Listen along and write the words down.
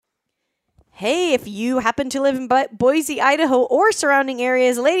Hey, if you happen to live in Boise, Idaho, or surrounding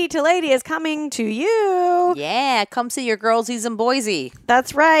areas, Lady to Lady is coming to you. Yeah, come see your girlsies in Boise.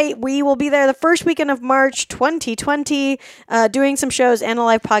 That's right. We will be there the first weekend of March 2020, doing some shows and a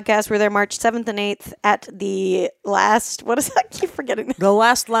live podcast. We're there March 7th and 8th at the last, what is that? I keep forgetting that. The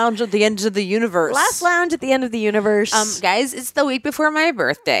last lounge at the end of the universe. Last lounge at the end of the universe. Guys, it's the week before my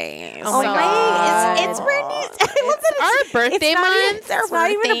birthday. Oh my God. It's Brandy's. Our birthday month. It's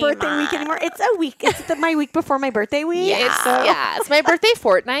not even a birthday week anymore. It's a week. It's my week before my birthday week. Yeah, it's my birthday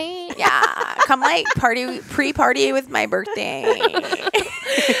fortnight. Yeah, come like pre-party with my birthday.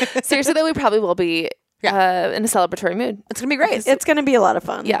 Seriously, though, we probably will be in a celebratory mood. It's gonna be great. It's gonna be a lot of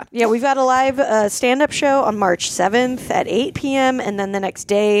fun. Yeah. We've got a live stand-up show on March 7th at 8 p.m. and then the next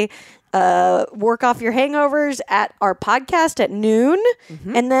day, work off your hangovers at our podcast at noon.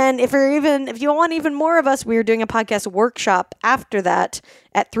 Mm-hmm. And then if you want even more of us, we're doing a podcast workshop after that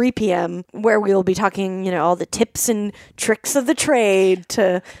at 3 p.m. where we will be talking, all the tips and tricks of the trade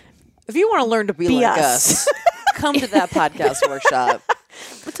to. If you want to learn to be like us, come to that podcast workshop.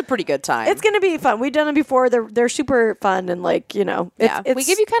 It's a pretty good time. It's going to be fun. We've done it before. They're super fun and we give you kind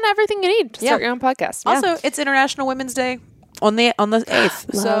of everything you need to start your own podcast. Also, it's International Women's Day. On the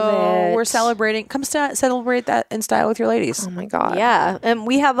 8th. So we're celebrating. Come celebrate that in style with your ladies. Oh my God. Yeah. And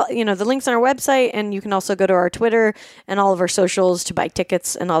we have, the links on our website, and you can also go to our Twitter and all of our socials to buy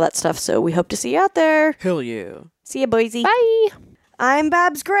tickets and all that stuff. So we hope to see you out there. Hell yeah. See you, Boise. Bye. I'm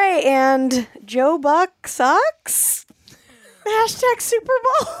Babs Gray, and Joe Buck sucks. Hashtag Super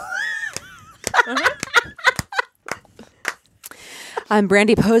Bowl. I'm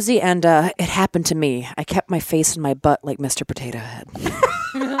Brandy Posey, and it happened to me. I kept my face in my butt like Mr. Potato Head.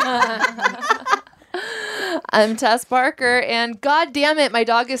 I'm Tess Barker, and God damn it, my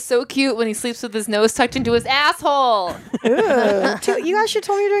dog is so cute when he sleeps with his nose tucked into his asshole. Ooh. You guys should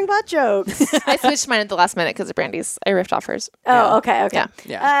tell me you're doing butt jokes. I switched mine at the last minute because of Brandy's. I ripped off hers. Oh, okay.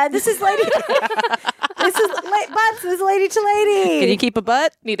 Yeah. This is Lady. This is Lady to Lady. Can you keep a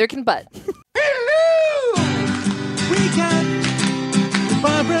butt? Neither can butt. Hello! We got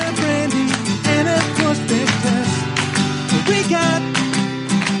Barbara, Brandy, and of course Big Tess. We got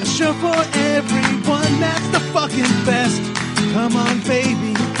a show for everyone that's the fucking best. Come on,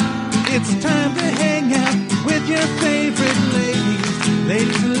 baby, it's time to hang out with your favorite ladies.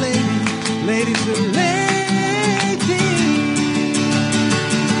 Ladies to ladies, ladies to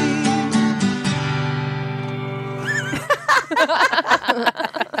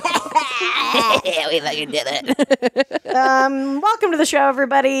We fucking did it. Welcome to the show,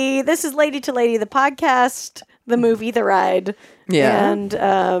 everybody. This is Lady to Lady, the podcast, the movie, the ride, and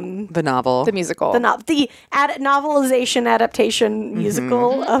the novel, the musical, the novelization adaptation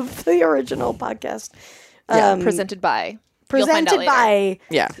musical of the original podcast. Presented by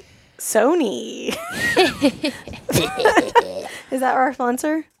Sony. Is that our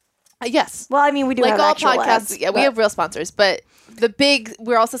sponsor? Yes. Well, I mean, we do like have all actual podcasts. ads, We have real sponsors, but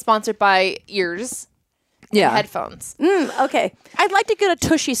we're also sponsored by ears. Yeah. Headphones. Okay. I'd like to get a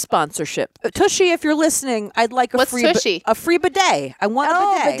Tushie sponsorship. Tushie, if you're listening, I'd like What's Tushie? A free bidet. I want a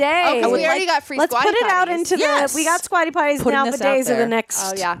bidet. Bidet. Okay, we already got free Let's squatty put it out potties. into Yes. we got squatty potties Putting now. this Bidets out are the there. next.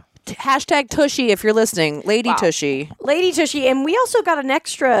 Oh, yeah. Hashtag Tushie, if you're listening. Lady Tushie. Lady Tushie, and we also got an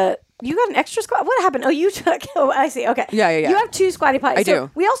extra. You got an extra squat. What happened? Oh, you took. Oh, I see. Okay. Yeah. You have two squatty potties. I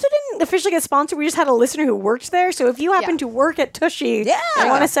do. We also didn't officially get sponsored. We just had a listener who worked there. So if you happen to work at Tushie, and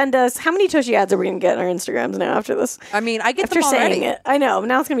want to send us, how many Tushie ads are we going to get on our Instagrams now after this? I mean, I get after them already. saying it. I know.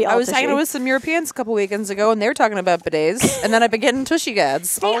 Now it's going to be all I was Tushie. hanging out with some Europeans a couple weekends ago, and they were talking about bidets, and then I've been getting Tushie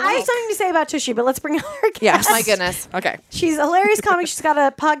ads. I have something to say about Tushie, but let's bring on our guest. Yes. My goodness. Okay. She's a hilarious comic. She's got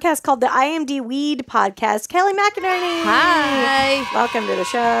a podcast called the IMD Weed Podcast. Kelly McInerney. Hi. Welcome to the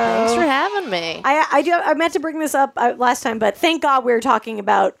show. Thanks for having me. I meant to bring this up last time, but thank God we were talking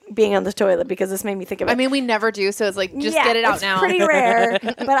about being on the toilet because this made me think of it. I mean, we never do, so it's like, just get it out now. It's pretty rare.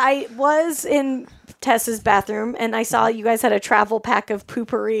 But I was in Tess's bathroom, and I saw you guys had a travel pack of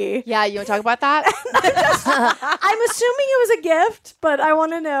poopery. Yeah, you want to talk about that? I'm assuming it was a gift, but I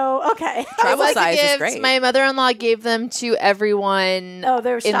want to know. Okay. Travel Like size is gifts, great. my mother-in-law gave them to everyone in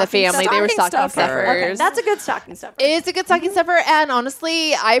the family. They were stocking stuffers. Okay, that's a good stocking stuffer. It's a good stocking stuffer, and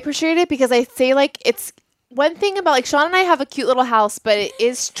honestly, I appreciate it because I say like it's one thing about like Sean and I have a cute little house, but it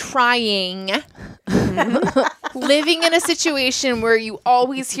is trying living in a situation where you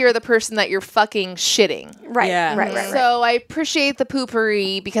always hear the person that you're fucking shitting. Right. Yeah. Right. So I appreciate the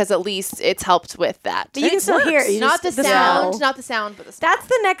poopery because at least it's helped with that. But you can still hear it. Not the sound, not the sound, but the smell. That's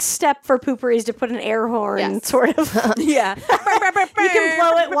the next step for poopery is to put an air horn, sort of. Yeah. You can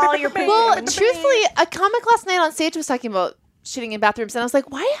blow it while you're pooping. Well, truthfully, a comic last night on stage was talking about shitting in bathrooms, and I was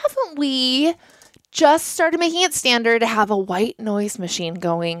like, why haven't don't we just started making it standard to have a white noise machine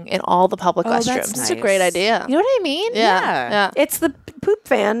going in all the public restrooms? That's a great idea. You know what I mean? Yeah. It's the poop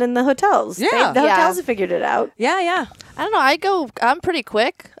fan in the hotels. Yeah. The hotels have figured it out. Yeah. I don't know. I'm pretty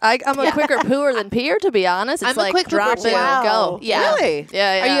quick. I'm a quicker pooer than peer, to be honest. It's I'm a quick drop pooper in too. and go. Yeah. Really?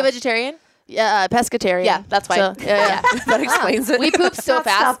 Yeah. Are you a vegetarian? Yeah, pescatarian. Yeah, that's why. So, yeah. That explains it. We poop so That's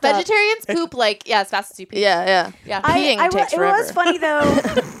fast. stuffed up. Vegetarians poop as fast as you pee. Yeah. Peeing takes forever. It was funny though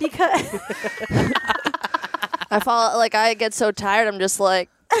because I get so tired. I'm just like,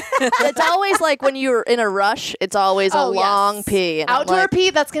 it's always like when you're in a rush. It's always a long pee. And Outdoor pee.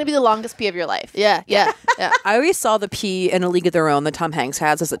 That's going to be the longest pee of your life. Yeah. I always saw the pee in A League of Their Own that Tom Hanks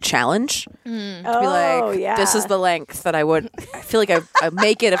has as a challenge. To be like, this is the length that I would. I feel like I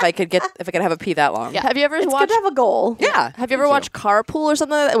make it if I could have a pee that long. Yeah. Have you ever it's good watched? to have a goal. Yeah. Have you ever watched Carpool or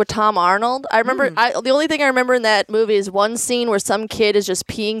something like that with Tom Arnold? I remember. The only thing I remember in that movie is one scene where some kid is just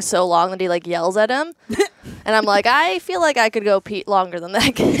peeing so long that he yells at him, and I'm like, I feel like I could go pee longer than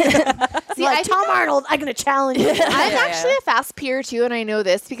that kid. See, Tom Arnold, I'm going to challenge you. I'm actually a fast peer too, and I know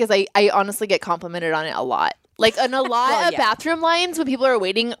this because I honestly get complimented on it a lot. Like in a lot of bathroom lines when people are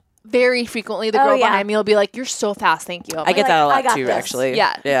waiting, very frequently the girl behind me will be like, "You're so fast, thank you." I get that a I lot got too, this. actually.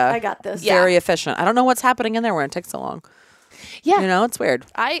 Yeah. I got this. Very efficient. I don't know what's happening in there when it takes so long. Yeah. You know, it's weird.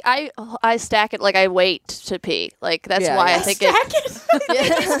 I stack it I wait to pee. That's Yeah, why yeah. I think Stack it.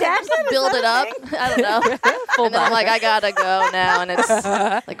 Stack it. Build it up. I don't know. And then I'm like, I gotta go now, and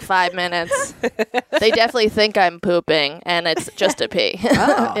it's 5 minutes. They definitely think I'm pooping, and it's just a pee.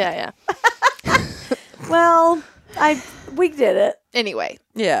 Oh. Yeah. Well, we did it. Anyway,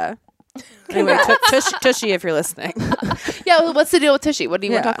 Yeah. Anyway, Tushie, if you're listening. yeah. What's the deal with Tushie? What do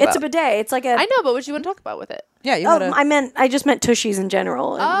you want to talk about? It's a bidet. It's like a. I know, but what do you want to talk about with it? Yeah, you had I just meant Tushies in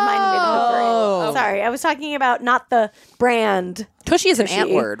general. It reminded me of the pooper. Sorry, I was talking about not the brand. Tushie is an Tushie.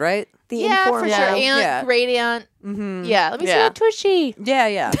 ant word, right? The For informal. sure. Aunt, Yeah. great aunt. Mm-hmm. Yeah. Let me see Yeah. a Tushie. Yeah.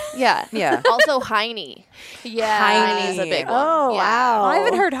 Yeah. Yeah. Also, Heine. Yeah. Heine is a big one. Oh, wow. I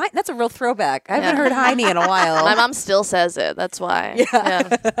haven't heard Heine. That's a real throwback. I haven't heard Heine in a while. My mom still says it. That's why.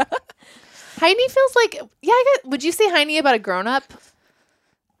 Yeah. Heine feels like would you say Heine about a grown up?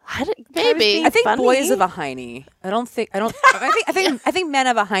 Maybe. I think funny. boys have a Heine. I think men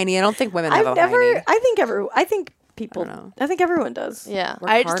have a Heine. I don't think women have a Heine. I think people. I think everyone does. Yeah.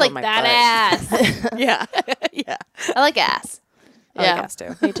 I just hard like on my that butt. ass. Yeah. Yeah. I like ass. I Yeah. like us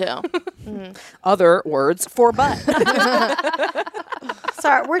too. Me too. Other words for butt.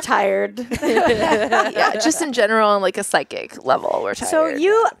 Sorry, we're tired. Yeah, just in general on a psychic level, we're tired.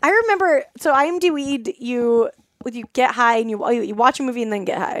 So I remember. So I IMDb'd you. When you get high and you watch a movie and then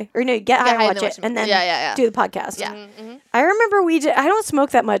get high, or no, you get high and watch it and then do the podcast. Yeah. I remember I don't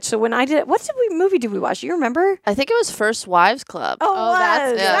smoke that much, so when I did, movie did we watch? Do you remember? I think it was First Wives Club. Oh,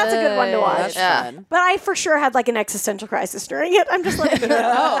 that's a good one to watch. That's fun. But I for sure had an existential crisis during it. I'm just letting you know.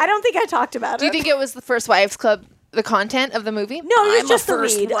 I don't think I talked about do you it. think it was the First Wives Club, the content of the movie? No, it I'm was a just the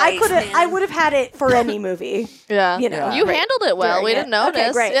first lead. wife, I would have had it for any movie. Yeah. You know, You handled it well. during We it. didn't notice.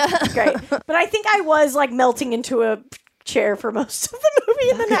 Okay, great, Yeah. great. But I think I was melting into a chair for most of the movie,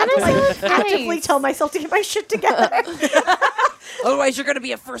 and then had to actively tell myself to get my shit together. Otherwise, you're going to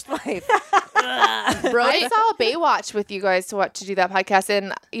be a first wife. I saw Baywatch with you guys to do that podcast,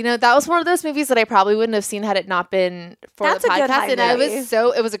 and that was one of those movies that I probably wouldn't have seen had it not been for That's the a podcast. good high and I movie.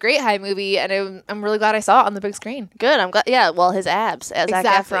 it was a great high movie, and I'm really glad I saw it on the big screen. Good. I'm glad. Yeah. Well, his abs. Zac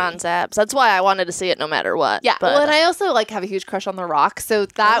Exactly. Efron's abs. That's why I wanted to see it no matter what. Yeah, But well, and I also have a huge crush on The Rock, so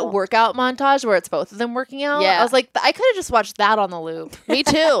that workout montage where it's both of them working out, Yeah. I was like, I could have just watched that on the loop. me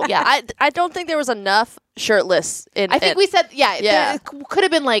too. Yeah. I don't think there was enough shirtless in I think it. we said, Yeah. it could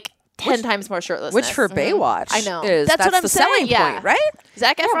have been 10 times more shirtless. Which for Baywatch, I know. That's what I'm the saying, selling yeah. point, right?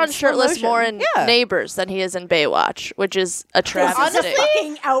 Zac Efron's slow shirtless motion. more in Yeah. Neighbors than he is in Baywatch, which is a travesty. Honestly,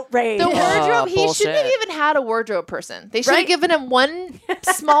 Fucking outrage. The wardrobe, he bullshit. shouldn't have even had a wardrobe person. They should have Right? given him one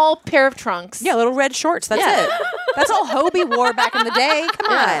small pair of trunks. Yeah, little red shorts. That's it. That's all Hobie wore back in the day.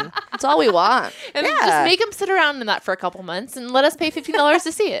 Come on. That's all we want. And Yeah. just make him sit around in that for a couple months and let us pay $15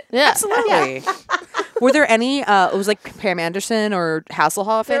 to see it. Yeah. Absolutely. Were there any? It was Pam Anderson or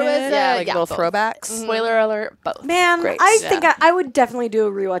Hasselhoff There in was, it? yeah, little both. throwbacks. Spoiler alert, both. Man, Great. I think I would definitely do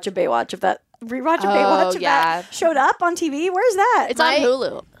a rewatch of Baywatch if that Baywatch if yeah. that showed up on TV. Where's that? It's on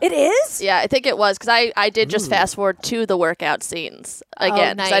Hulu. It is? Yeah, I think it was because I did just fast forward to the workout scenes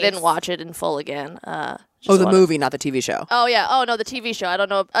again because I nice. didn't watch it in full again. Oh, the movie, not the TV show. Oh yeah. Oh no, the TV show. I don't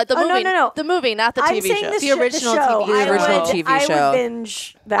know. The Oh, movie. no. The movie, not the I'm TV saying show. the original show. TV show. The original TV I show. would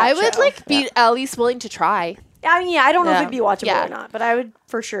binge that I would show. be at least willing to try. I mean, I don't know if it'd be watchable or not, but I would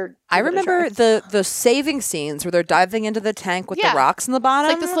for sure. I remember the saving scenes where they're diving into the tank with the rocks in the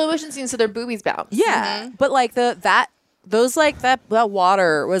bottom. It's like the slow motion scenes, so their boobies bounce. Yeah, but like that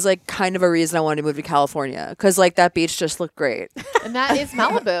water was like kind of a reason I wanted to move to California because like that beach just looked great. And that is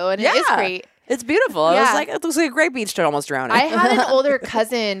Malibu, and it is great. It's beautiful. I was like, it looks like a great beach to almost drown in. I had an older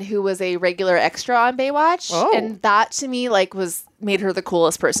cousin who was a regular extra on Baywatch, and that to me like made her the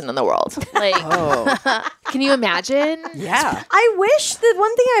coolest person in the world. Like, can you imagine? Yeah. I wish the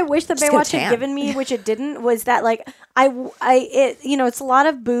one thing I wish that Baywatch had given me, which it didn't, was that like it's a lot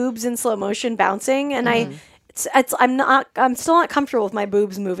of boobs in slow motion bouncing, and I'm still not comfortable with my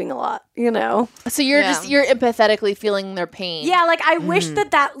boobs moving a lot, you know. So you're empathetically feeling their pain. Yeah, like I wish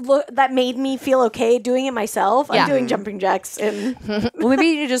that made me feel okay doing it myself. I'm doing jumping jacks and well, maybe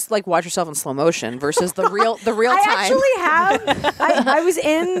you just like watch yourself in slow motion versus the real time. I actually have.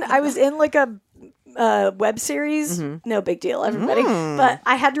 I was in like a web series. No big deal, everybody. But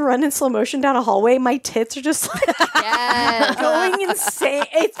I had to run in slow motion down a hallway. My tits are just like going insane.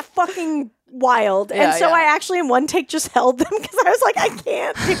 It's fucking wild. And so I actually in one take just held them because I was like, I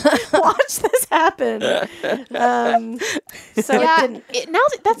can't watch this happen. That's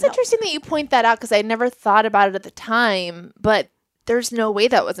interesting that you point that out because I never thought about it at the time, but there's no way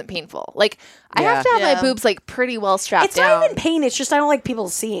that wasn't painful. Like I have to have my boobs like pretty well strapped down. It's not even pain. It's just I don't like people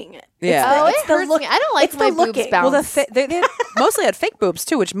seeing it. Yeah. It hurts me. I don't like my boobs bounce. Well, they mostly had fake boobs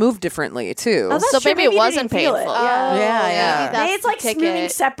too, which move differently too. So maybe it wasn't painful. Maybe it's like moving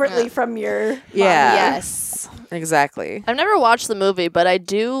separately from your body. Yes. Exactly. I've never watched the movie, but I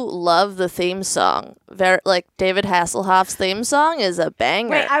do love the theme song. Like David Hasselhoff's theme song is a banger.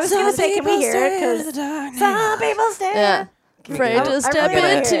 Wait, I was going to say, can we hear it? Because some people stare. Yeah. Afraid to step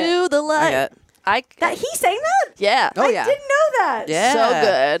into the light. He sang that? Yeah. Oh, yeah. I didn't know that. Yeah. So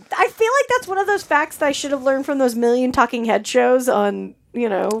good. I feel like that's one of those facts that I should have learned from those million Talking Head shows on,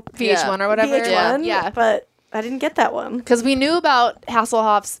 VH1 or whatever. VH1, yeah. But I didn't get that one. Because we knew about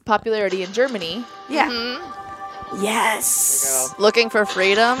Hasselhoff's popularity in Germany. Yeah. Yes. Looking for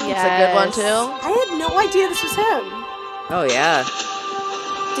Freedom. It's a good one, too. I had no idea this was him. Oh, yeah.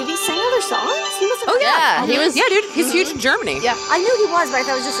 Did he sing other songs? He must have He was. Yeah, dude. He's huge in Germany. Yeah. I knew he was, but I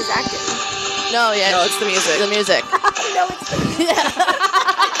thought it was just his acting. No, it's the music. The music. No, it's the music.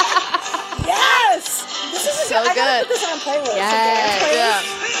 Yes! This is so good. I gotta put this on playlist. Yes. Yeah.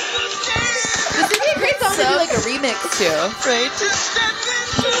 This would be a great song to do like a remix too. Right.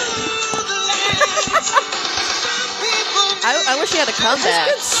 I wish he had a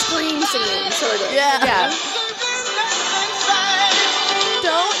comeback. Just good scream singing, sort of. Yeah.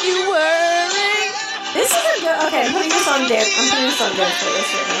 Don't you worry. This is a good. Okay, I'm putting this on dance. Playlist right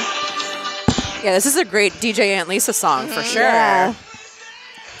now. Yeah, this is a great DJ Aunt Lisa song for sure. Yeah.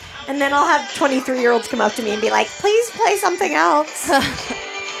 And then I'll have 23-year-olds come up to me and be like, please play something else.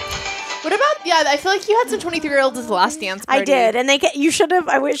 What about, I feel like you had some 23-year-olds at the last dance party. I did, and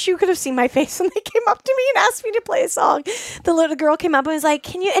I wish you could have seen my face when they came up to me and asked me to play a song. The little girl came up and was like,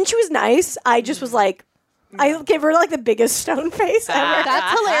 can you, and she was nice. I just was like, I gave her like the biggest stone face ever.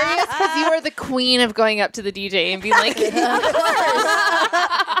 That's hilarious because you are the queen of going up to the DJ and being like,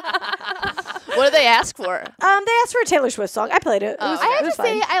 what did they ask for? They asked for a Taylor Swift song. I played it. I have to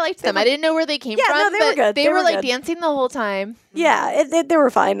say, I liked them. I didn't know where they came from. No, they were good. They were like good. dancing the whole time. Yeah, they were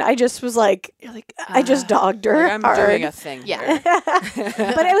fine. I just was like, I just dogged her. I'm hard. doing a thing. Yeah,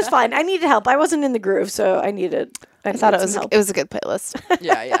 but it was fine. I needed help. I wasn't in the groove, so I thought it was a good playlist.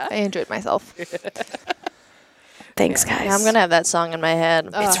 Yeah. I enjoyed myself. Thanks, guys. Yeah, I'm gonna have that song in my head.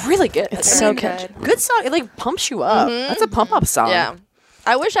 It's really good. It's so good. Good song. It like pumps you up. That's a pump up song. Yeah.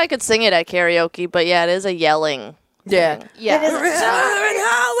 I wish I could sing it at karaoke, but it is a yelling. Yeah. Yeah. That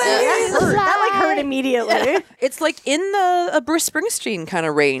hurt immediately. Yeah. It's like in a Bruce Springsteen kind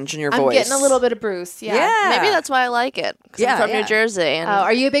of range in your voice. I'm getting a little bit of Bruce. Yeah. Maybe that's why I like it. I'm from New Jersey. And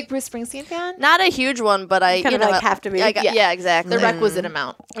are you a big Bruce Springsteen fan? not a huge one, but I kind of like have to be. Yeah, exactly. The requisite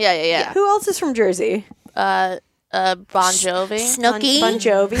amount. Yeah. Who else is from Jersey? Bon Jovi. Snooki. Bon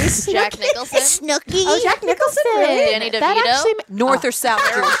Jovi. Jack Nicholson. Snooki. Oh, Jack Nicholson. Really? Danny DeVito. North or South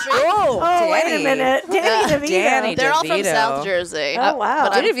Jersey. Oh, wait a minute. Danny DeVito. Danny They're all from DeVito. South Jersey. Oh, wow.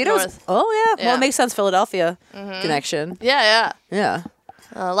 But I'm Danny DeVito's. north. Oh, yeah. Well, Yeah. it makes sense. Philadelphia connection. Yeah. Yeah.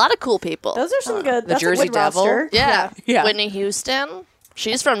 A lot of cool people. Those are some good. The That's Jersey a good Devil. roster. Yeah. Yeah. Whitney Houston.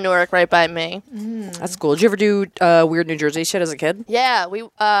 She's from Newark, right by me. That's cool. Did you ever do weird New Jersey shit as a kid? Yeah, we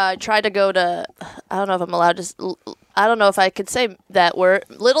tried to go to. I don't know if I'm allowed to I don't know if I could say that word.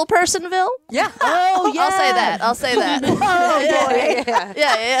 Little Personville? Yeah. Oh, yeah. I'll say that. Oh, boy.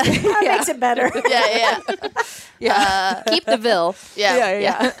 Yeah. That makes it better. Yeah. Keep the Ville.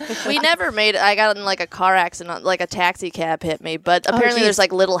 Yeah. We never made it. I got in like a car accident, like a taxi cab hit me, but apparently there's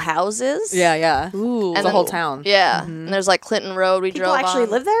like little houses. Yeah. Ooh. And the whole town. Yeah. And there's like Clinton Road we People drove actually on.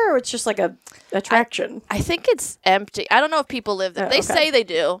 live there, or it's just like a attraction? I think it's empty. I don't know if people live there. They say they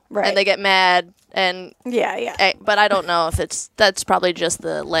do. Right. And they get mad. And Yeah. but I don't know if that's probably just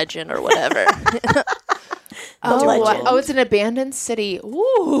the legend or whatever. Legend. Oh, it's an abandoned city.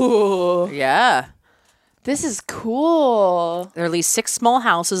 Ooh. Yeah. This is cool. There are at least 6 small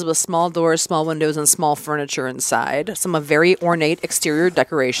houses with small doors, small windows, and small furniture inside. Some have very ornate exterior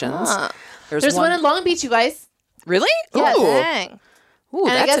decorations. There's one in Long Beach, you guys. Really? Yes. Ooh. Dang. Ooh,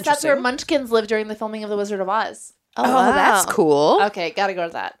 And I guess that's where interesting. Munchkins lived during the filming of The Wizard of Oz. Oh, Oh, wow. that's cool. Okay, gotta go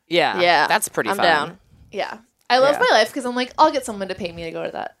to that. Yeah. Yeah. That's pretty I'm fun. down. Yeah. I love Yeah. my life because I'm like, I'll get someone to pay me to go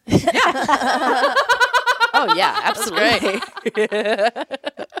to that. Oh, yeah. Absolutely.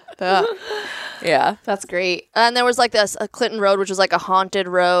 Yeah. That's great. And there was like this Clinton Road, which was like a haunted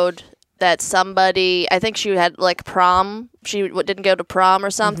road that somebody, I think she had like prom. She didn't go to prom or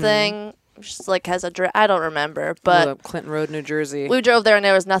something. She's like has a I don't remember, but Clinton Road, New Jersey. we drove there and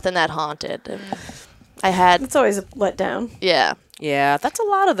there was nothing that haunted. I had It's always a letdown. yeah. Yeah, that's a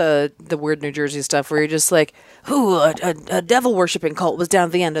lot of the weird New Jersey stuff where you're just like, ooh, a devil worshipping cult was down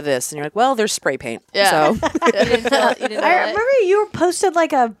at the end of this. And you're like, well, there's spray paint. Yeah. So, You didn't know I it? remember you posted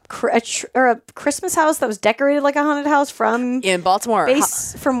like a Christmas house that was decorated like a haunted house from in Baltimore.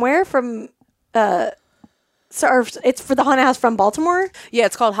 from where? From it's for the haunted house from Baltimore. Yeah,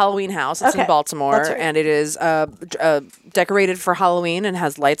 it's called Halloween House. It's Okay, in Baltimore. that's right. And it is decorated for Halloween and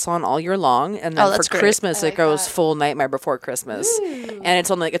has lights on all year long. And then for that's great. Christmas, I it like goes that. full Nightmare Before Christmas. And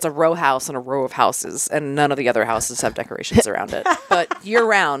it's on like it's a row house and a row of houses. And none of the other houses have decorations around it. But year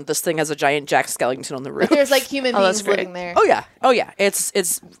round, this thing has a giant Jack Skellington on the roof. There's like human that's beings great. living there. Oh yeah. It's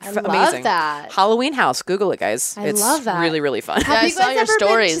love amazing. that. Halloween House. Google it, guys. I It's love that. really, really fun. Yeah, I you saw guys your ever been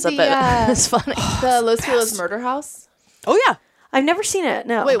stories to of the, it. It's funny. The Los Feliz murder house? Oh yeah. I've never seen it.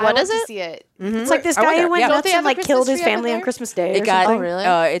 No. Wait, I what want is to it? see it. It's like this I went guy there, who went yeah. Don't nuts they and have a like Christmas killed his tree up in family on there? Christmas Day. It or got. something. really?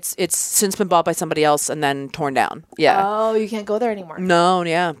 It's since been bought by somebody else and then torn down. Yeah. Oh, you can't go there anymore. No,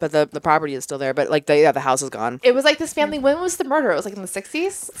 yeah, but the property is still there. But like the house is gone. It was like this family. When was the murder? It was like in the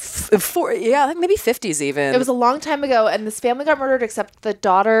 60s? I think maybe 50s even. It was a long time ago, and this family got murdered. Except the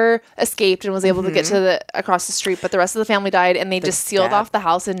daughter escaped and was able to get to across the street, but the rest of the family died, and they just sealed dad. off the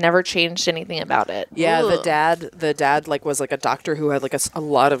house and never changed anything about it. Yeah, Ooh. the dad like was like a doctor who had like a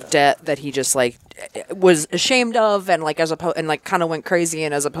lot of debt that he just like was ashamed of and like kind of went crazy,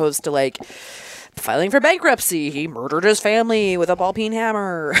 and as opposed to like filing for bankruptcy, he murdered his family with a ball peen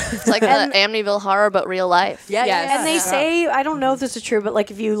hammer. It's like the Amityville horror, but real life. Yeah, Yes. yeah. And they say, I don't know if this is true, but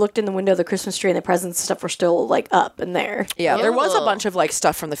like if you looked in the window, the Christmas tree and the presents and stuff were still like up in there. Yeah, there was a Ooh. bunch of like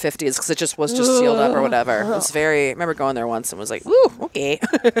stuff from the 50s because it just was just sealed up or whatever. It was very. I remember going there once and was like, "Ooh, okay."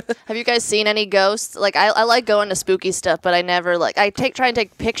 Have you guys seen any ghosts? Like I like going to spooky stuff, but I never like try and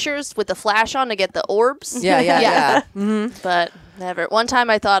take pictures with the flash on to get the orbs. Yeah. But never. One time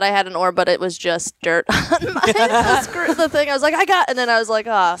I thought I had an orb, but it was just dirt on the thing. I was like, and then I was like,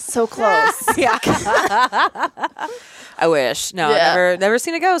 oh, So close. I wish. No, Yeah. never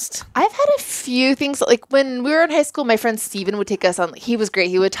seen a ghost. I've had a few things like when we were in high school, my friend Steven would take us on. He was great.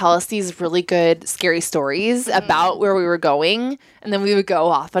 He would tell us these really good, scary stories about where we were going. And then we would go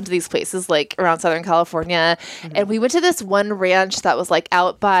off onto these places like around Southern California. And we went to this one ranch that was like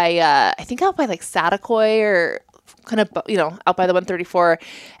out by, I think out by like Satakoy or kind of, out by the 134.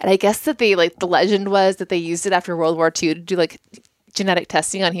 And I guess that they like the legend was that they used it after World War II to do like genetic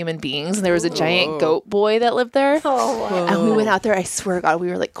testing on human beings, and there was a giant goat boy that lived there. Oh, wow. And we went out there, I swear to God, we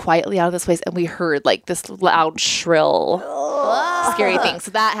were like quietly out of this place and we heard like this loud, shrill, scary thing.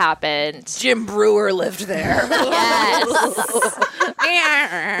 So that happened. Jim Brewer lived there.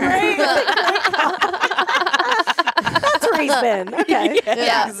 That's where he's been. Okay.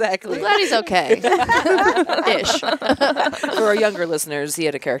 yeah. Exactly. I'm glad he's okay. Ish. For our younger listeners, he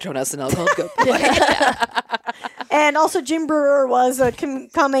had a character on SNL called Goat Boy. And also, Jim Brewer was a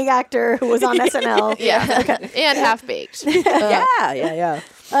comic actor who was on SNL. Yeah. And half baked. Yeah.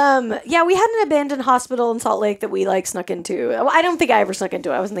 Yeah, we had an abandoned hospital in Salt Lake that we like snuck into. Well, I don't think I ever snuck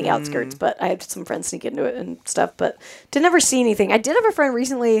into it. I was in the outskirts, but I had some friends sneak into it and stuff, but did never see anything. I did have a friend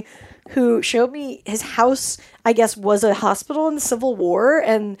recently who showed me his house, I guess, was a hospital in the Civil War,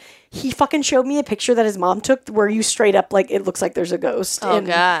 and he fucking showed me a picture that his mom took where you straight up like it looks like there's a ghost. Oh,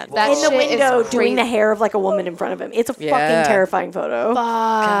 God. That in the shit is window doing crazy. the hair of like a woman in front of him. It's a Yeah. fucking terrifying photo.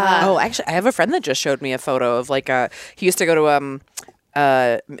 Oh, actually, I have a friend that just showed me a photo of like he used to go to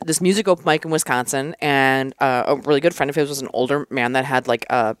this music open mic in Wisconsin, and a really good friend of his was an older man that had like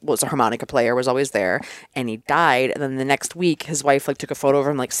was a harmonica player, was always there, and he died. And then the next week, his wife like took a photo of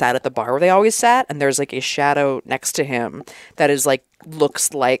him, like sat at the bar where they always sat, and there's like a shadow next to him that is like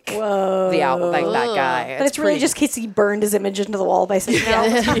looks like like that guy. But it's really just because he burned his image into the wall by sitting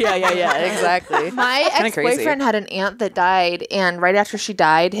down. yeah, exactly. My Kinda crazy. ex-boyfriend had an aunt that died, and right after she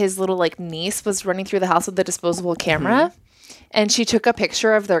died, his little like niece was running through the house with a disposable camera. And she took a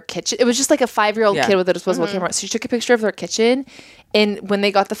picture of their kitchen. It was just like a 5-year-old Yeah. kid with a disposable camera. So she took a picture of their kitchen. And when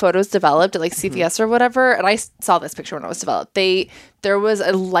they got the photos developed at like CVS or whatever, and I saw this picture when it was developed, there was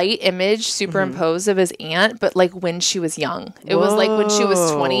a light image superimposed of his aunt, but like when she was young. It was like when she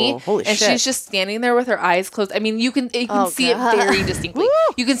was 20. Holy and shit. she's just standing there with her eyes closed. I mean, you can see God. it very distinctly.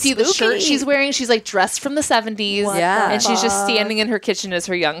 You can see the shirt she's wearing. She's like dressed from the 70s. Yeah. And she's just standing in her kitchen as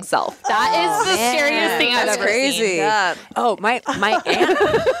her young self. That is the scariest thing I've That's ever crazy. seen. God. Oh, my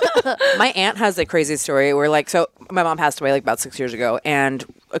aunt, my aunt has a crazy story where like, so my mom passed away like about 6 years ago, and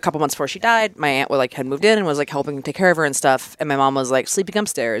a couple months before she died, my aunt had moved in and was like helping take care of her and stuff, and my mom was like sleeping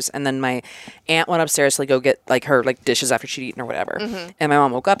upstairs, and then my aunt went upstairs to like go get like her like dishes after she'd eaten or whatever, and my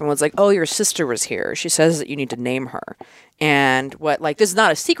mom woke up and was like, "Oh, your sister was here. She says that you need to name her." And what, like, this is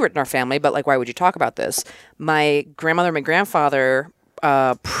not a secret in our family, but like, why would you talk about this? My grandmother and my grandfather,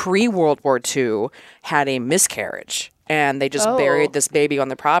 pre-World War II, had a miscarriage. And they just buried this baby on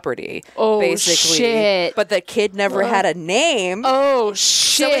the property. Oh, basically. shit. But the kid never had a name. Oh,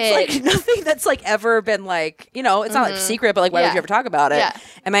 So shit. it's like nothing that's like ever been like, you know, it's not like secret, but like, why would Yeah. you ever talk about it? Yeah.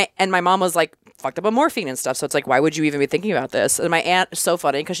 And my mom was like fucked up on morphine and stuff. So it's like, why would you even be thinking about this? And my aunt is so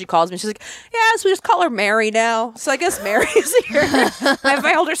funny because she calls me. She's like, yeah, so we just call her Mary now. So I guess Mary is here.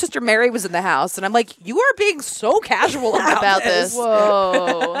 my older sister Mary was in the house, and I'm like, you are being so casual about this.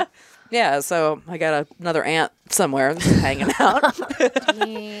 Whoa. Yeah, so I got another aunt somewhere hanging out.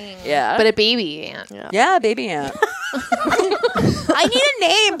 Yeah. But a baby aunt. Yeah, baby aunt. I need a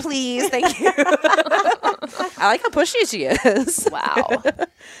name, please. Thank you. I like how pushy she is. Wow.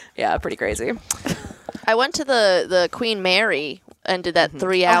 Yeah, pretty crazy. I went to the Queen Mary and did that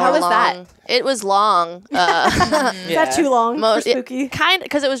 3-hour how was long. that? It was long. Is that too long for spooky? Kind of,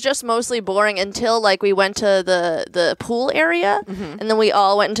 because it was just mostly boring until like we went to the pool area, and then we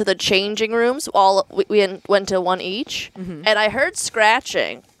all went into the changing rooms. We went to one each, and I heard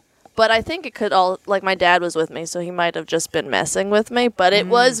scratching. But I think it could all, like, my dad was with me, so he might have just been messing with me. But it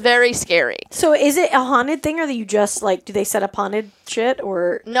was very scary. So is it a haunted thing, or that you just like do they set up haunted shit,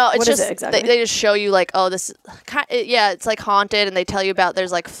 or No, it's what just is it exactly? they just show you like, oh, this, yeah, it's like haunted, and they tell you about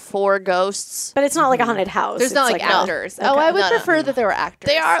there's like 4 ghosts. But it's not like a haunted house. There's not It's like no. actors. Okay. Oh, I would No, no. prefer that there were actors.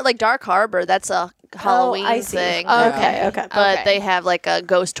 They are like Dark Harbor. That's a Halloween I see. thing. Okay. But Okay. they have like a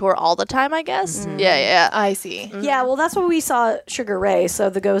ghost tour all the time, I guess. Yeah. I see. Yeah, well, that's what we saw Sugar Ray, so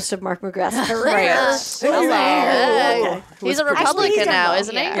the ghost of Mark McGrath's career. Hello. Okay. He's a Actually, Republican he's done now, well.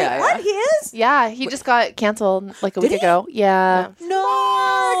 isn't he? Yeah. What? He is? Yeah, he just got canceled like a week ago. Yeah.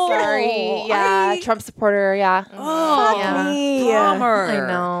 No. Sorry. Yeah. Trump supporter. Yeah. Oh, Yeah. Me. bummer. I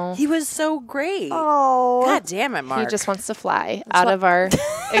know. He was so great. Oh. God damn it, Mark. He just wants to fly out of our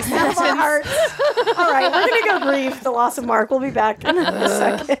existence. Our hearts. All right, we're going to go grieve the loss of Mark. We'll be back in a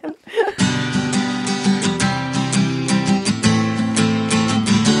second.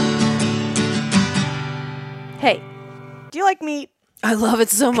 Hey, do you like meat? I love it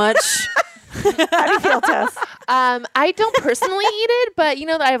so much. How do you feel, Tess? I don't personally eat it, but you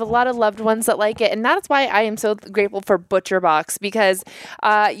know, I have a lot of loved ones that like it, and that's why I am so grateful for ButcherBox because,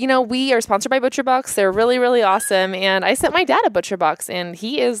 you know, we are sponsored by ButcherBox. They're really, really awesome, and I sent my dad a ButcherBox, and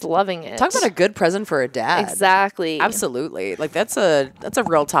he is loving it. Talk about a good present for a dad. Exactly. Absolutely. Like that's a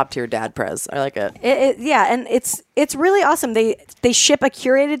real top tier dad prez. I like it. Yeah, and it's really awesome. They ship a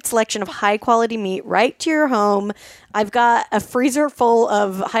curated selection of high quality meat right to your home. I've got a freezer full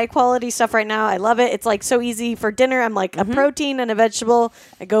of high quality stuff right now. I love it. It's like so easy for dinner. I'm like a protein and a vegetable.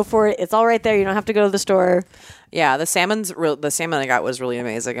 I go for it. It's all right there. You don't have to go to the store. Yeah, the salmon I got was really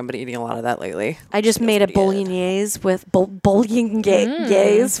amazing. I've been eating a lot of that lately. I just made a bolognese with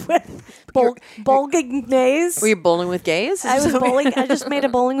bolognese with bolognese. Were you bowling with gays? I was bowling. I just made a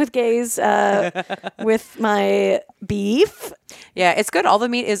bowling with gays with my beef. Yeah, it's good. All the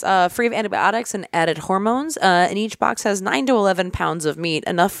meat is free of antibiotics and added hormones. And each box has 9 to 11 pounds of meat,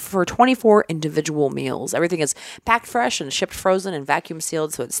 enough for 24 individual meals. Everything is packed fresh and shipped frozen and vacuum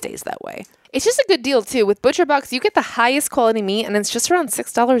sealed, so it stays that way. It's just a good deal, too. With ButcherBox, you get the highest quality meat, and it's just around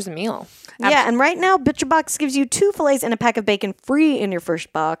 $6 a meal. Yeah, and right now, ButcherBox gives you 2 fillets and a pack of bacon free in your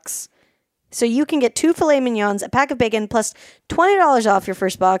first box. So you can get 2 filet mignons, a pack of bacon, plus $20 off your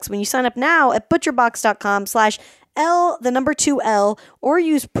first box when you sign up now at butcherbox.com/L2L, or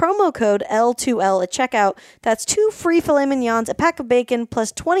use promo code L2L at checkout. That's 2 free filet mignons, a pack of bacon,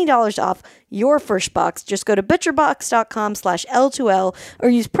 plus $20 off your first box. Just go to butcherbox.com/L2L or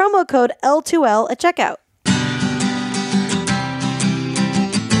use promo code L2L at checkout.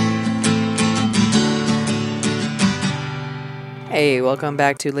 Hey, welcome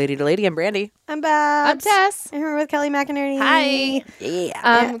back to Lady to Lady. I'm Brandy. I'm back. I'm Tess. I'm here with Kelly McInerney. Hi.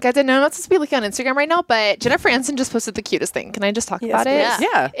 Yeah. Guys, I know I'm not supposed to be looking on Instagram right now, but Jennifer Aniston just posted the cutest thing. Can I just talk about it? please.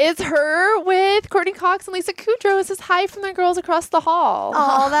 Yeah. It's her with Courtney Cox and Lisa Kudrow. It says hi from the girls across the hall.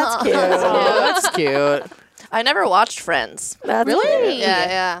 Oh, that's cute. Oh, that's cute. I never watched Friends. That's Really? cute.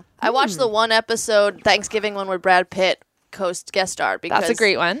 Yeah. I watched the one episode Thanksgiving one where Brad Pitt guest starred because That's a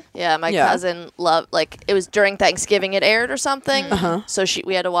great one. Yeah, my Yeah. cousin loved it was during Thanksgiving it aired or something. So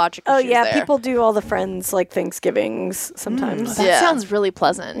we had to watch it. 'cause Oh she was yeah, there. people do all the Friends like Thanksgivings sometimes. That Yeah. sounds really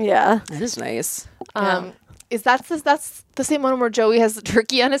pleasant. Yeah. That is nice. Is that's the same one where Joey has the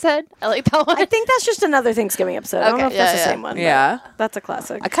turkey on his head? I like that one. I think that's just another Thanksgiving episode. I don't know if Okay, that's yeah, the yeah. same one. but Yeah. That's a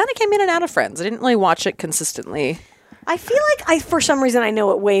classic. I kind of came in and out of Friends. I didn't really watch it consistently. I feel like for some reason I know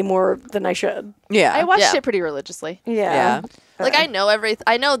it way more than I should. Yeah. I watched Yeah. it pretty religiously. Yeah. I know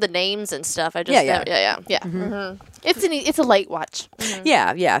I know the names and stuff. I just Yeah. yeah. Yeah. It's a light watch.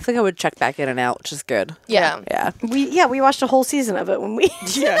 Yeah. I think I would check back in and out, which is good. Yeah. Yeah. We watched a whole season of it when we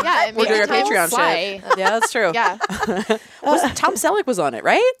Yeah, it We'll made do our time Patreon fly. shit. Yeah, that's true. Yeah. Tom Selleck was on it,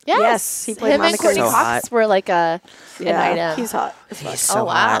 right? Yes, he played Him and Monica. Courtney So Cox hot. were like an item. He's hot. He's so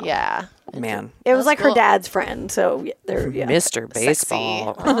wow. hot. Yeah. Man. It was like her cool. dad's friend, so they're Mr.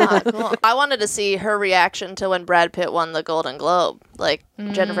 Baseball. Cool. I wanted to see her reaction to when Brad Pitt won the Golden Globe. Like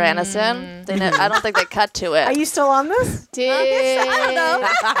Jennifer Aniston. I don't think they cut to it. Are you still on this? I don't know.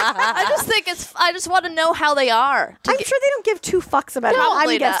 I just think I just want to know how they are. I'm sure they don't give 2 fucks about it. I'm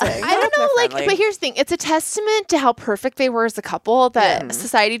Probably not. guessing. I don't know, like, friendly. but here's the thing. It's a testament to how perfect they were as a couple that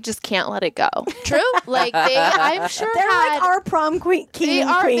society just can't let it go. True. Like, I'm sure They're had... like our prom queen, They king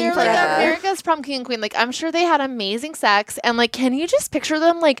are. queen They're like forever. America's prom king and queen. Like, I'm sure they had amazing sex. And, like, can you just picture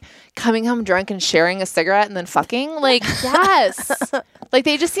them, like, coming home drunk and sharing a cigarette and then fucking? Like, yes. Like,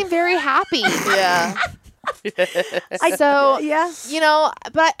 they just seem very happy. Yeah. So, Yeah. you know,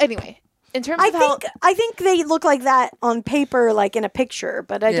 but anyway, in terms of how... I think they look like that on paper, like in a picture,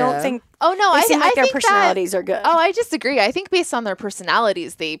 but I don't Yeah. think Oh, no, they I seem like their think that- personalities are good. Oh, I disagree. I think based on their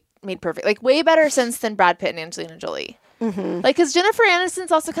personalities, they made perfect, like way better sense than Brad Pitt and Angelina Jolie. Like, because Jennifer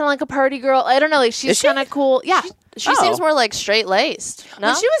Aniston's also kind of like a party girl. I don't know, like she's Is she? kind of cool. Yeah. She seems more like straight laced. No.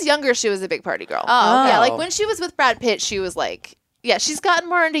 When she was younger, she was a big party girl. Oh, Yeah, okay. like when she was with Brad Pitt, she was like, yeah, she's gotten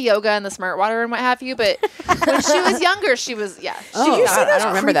more into yoga and the smart water and what have you. But when she was younger, she was, yeah. Oh, Did you see God, I those don't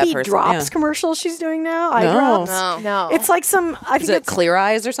remember that creepy person. drops Yeah. commercials she's doing now? Eye No. drops. No. No. It's like some. I Is think it Clear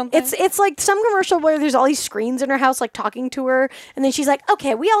Eyes or something? It's like some commercial where there's all these screens in her house, like talking to her, and then she's like,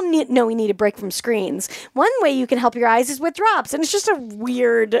 "Okay, we all know we need a break from screens. One way you can help your eyes is with drops." And it's just a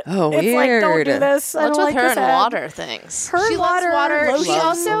weird. Oh, It's like, don't do weird. this. I What's don't with like her this and ad. water things? Her She loves water. lotion. She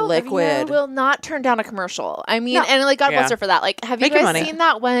also liquid. will not turn down a commercial. I mean, No. and like God bless Yeah. her for that. Like, have you Making guys money. seen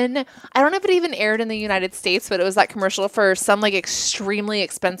that one? I don't know if it even aired in the United States, but it was that commercial for some like extremely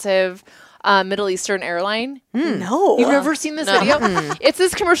expensive Middle Eastern airline. No. You've never seen this No. video? It's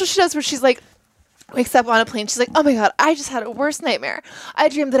this commercial she does where she's like, wakes up on a plane. She's like, oh my God, I just had a worst nightmare. I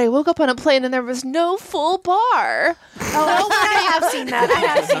dreamed that I woke up on a plane and there was no full bar. Oh, I have seen that. I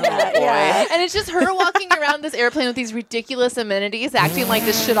have seen that. Yeah. And it's just her walking around this airplane with these ridiculous amenities, acting like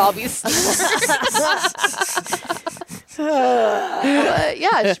this should all be But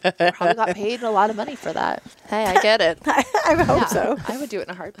yeah, she probably got paid a lot of money for that. Hey, I get it. I hope so. I would do it in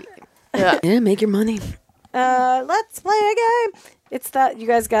a heartbeat. Yeah, make your money. Let's play a game. It's that you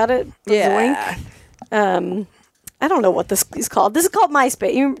guys got it. The Yeah. Zoink. I don't know what this is called. This is called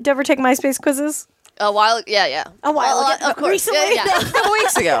MySpace. You ever take MySpace quizzes? A while, yeah. A while Well, ago. of course. Recently? Yeah. A couple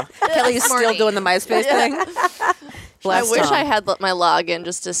weeks ago. Kelly's still morning. doing the MySpace thing. I Bless wish Tom. I had my login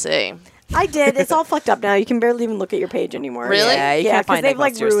just to see. I did. It's all fucked up now. You can barely even look at your page anymore. Really? Yeah, you Yeah, can't because find they've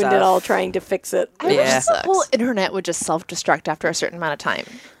like most of your ruined it stuff. all trying to fix it. I wish Yeah. the Sucks. whole internet would just self-destruct after a certain amount of time.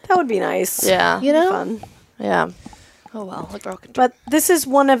 That would be nice. Yeah. You know? Fun. Yeah. Oh well, a girl can. But this is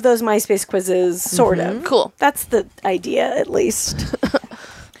one of those MySpace quizzes, sort of. Cool. That's the idea, at least.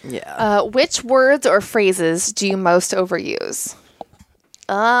 Yeah. Which words or phrases do you most overuse?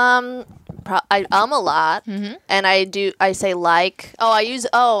 A lot, and I say like.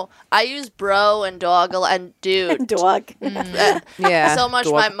 I use bro and dog a lot, and dude. Dog. Yeah. So much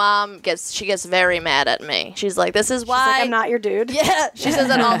Dog. my mom gets very mad at me. She's like, "This is why Like, I'm not your dude. Yeah, she says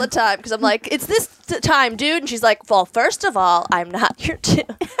that all the time because I'm like, "It's this time, dude," and she's like, "Well, first of all, I'm not your dude."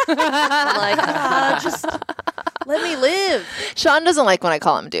 I'm like, just let me live. Sean doesn't like when I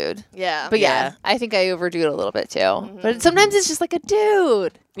call him dude. Yeah, But yeah, Yeah. I think I overdo it a little bit too. But sometimes it's just like a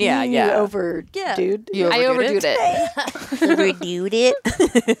dude. Yeah, You yeah. dude. You I overdoed overdoed it. Overdoed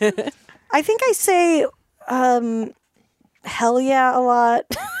it. I think I say hell yeah a lot.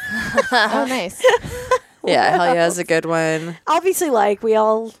 Oh, nice. Yeah, hell yeah is a good one. Obviously, like, we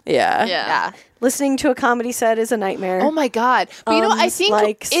all, Yeah. yeah. listening to a comedy set is a nightmare. Oh my god! But you know, I think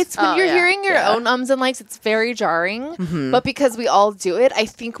likes. it's when Oh, you're yeah. hearing your own ums and likes, it's very jarring. But because we all do it, I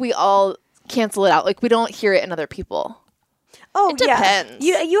think we all cancel it out. Like we don't hear it in other people. Oh, It yeah. depends.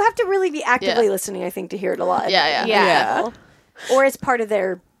 You have to really be actively Yeah. listening, I think, to hear it a lot. Yeah. Yeah. Or it's part of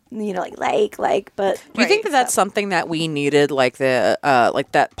their, like, but. Do you think that that's something that we needed, like the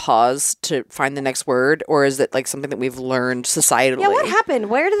like that pause to find the next word, or is it like something that we've learned societally? Yeah, what happened?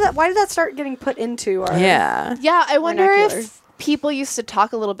 Why did that start getting put into our. Yeah. Yeah, I wonder Vernacular. if people used to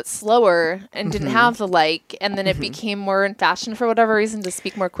talk a little bit slower and didn't have the like, and then it became more in fashion for whatever reason to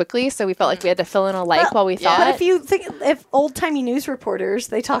speak more quickly. So we felt like we had to fill in a like while we thought. But if you think, if old timey news reporters,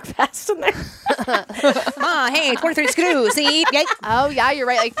 they talk fast in there. Hey, 23 screws. See? Yeah. Oh yeah, you're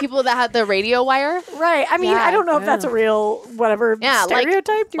right. Like people that had the radio wire. Right. I mean, Yeah. I don't know if that's a real, whatever, Yeah,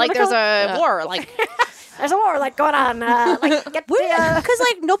 stereotype. like there's a war. Like There's a war, like, going on. Like, get Because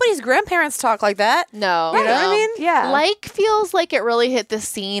like nobody's grandparents talk like that. no, You know what I mean? Yeah. Like feels like it really hit the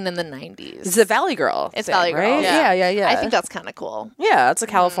scene in the 90s. It's a Valley Girl. It's thing, Valley Girl, right? yeah. Yeah. I think that's kind of cool. Yeah, it's a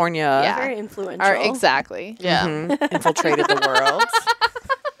California. Yeah. very influential. Or exactly. Yeah. Infiltrated the world.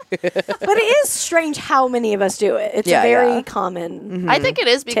 But it is strange how many of us do it. It's Yeah, a very yeah. common. I think it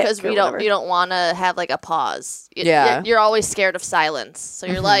is because Tick or we don't. whatever. You don't want to have like a pause. Yeah. You're always scared of silence, so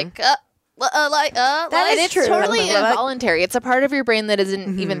you're like, That And is it's true. totally Like- involuntary. It's a part of your brain that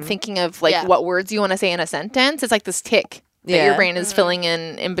isn't even thinking of like Yeah. what words you want to say in a sentence. It's like this tick that your Yeah. brain is filling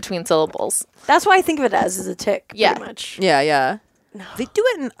in between syllables. That's why I think of it as a tick, Yeah. pretty much. Yeah. They do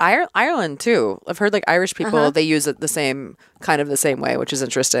it in Ireland too. I've heard like Irish people they use it the same way, which is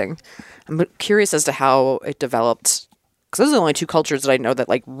interesting. I'm curious as to how it developed because those are the only two cultures that I know that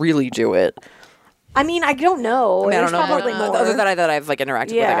like really do it. I mean, I don't know. I mean, I There's don't know probably more. more. Other that I've like interacted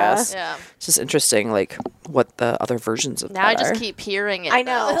with. I Yeah. guess Yeah. it's just interesting, like what the other versions of Now I that just are. keep hearing it. I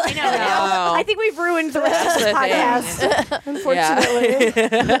know. I know. I think we've ruined the rest of the podcast,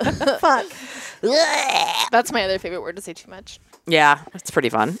 unfortunately. Fuck. That's my other favorite word to say too much. Yeah, it's pretty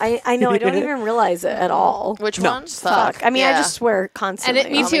fun. I know. I don't even realize it at all. Which No. one? Fuck. I mean, I Yeah. just swear And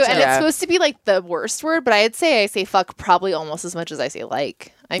constantly. me too. And Yeah. it's supposed to be like the worst word, but I'd say I say fuck probably almost as much as I say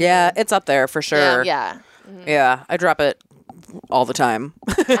like. I Yeah, it's up there for sure. Yeah. Yeah, I drop it all the time.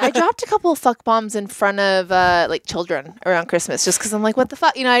 I dropped a couple of fuck bombs in front of like children around Christmas just because I'm like, what the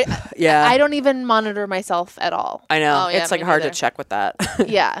fuck? You know, Yeah. I don't even monitor myself at all. I know Oh, yeah, it's like me hard neither. to check with that.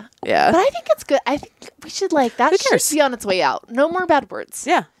 Yeah. Yeah, But I think it's good. I think we should like that should cares? be on its way out. No more bad words.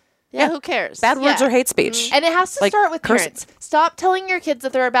 yeah. Yeah. Who cares? Bad words Yeah. or hate speech. And it has to Like, start with curse- parents. Stop telling your kids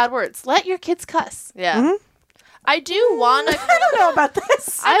that there are bad words. Let your kids cuss. Yeah. I do want to. I don't know about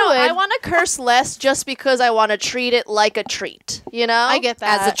this. I want to curse less just because I want to treat it like a treat. You know. I get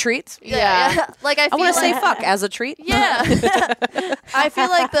that. As a treat, Yeah. Like I I feel want to like, say fuck as a treat. Yeah. I feel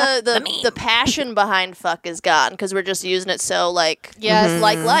like the passion behind fuck is gone because we're just using it so like Yes.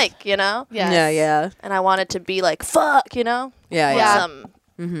 like you know. Yes. Yeah. And I want it to be like fuck, you know. Yeah. With Yeah. some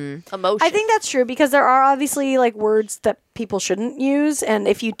emotion. I think that's true because there are obviously like words that people shouldn't use, and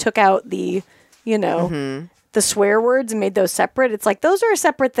if you took out the, the swear words and made those separate, it's like those are a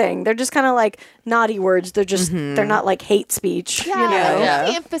separate thing. They're just kind of like naughty words. They're just they're not like hate speech. Yeah, You know? I think Yeah.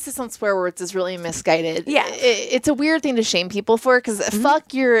 the emphasis on swear words is really misguided. Yeah. It's a weird thing to shame people for because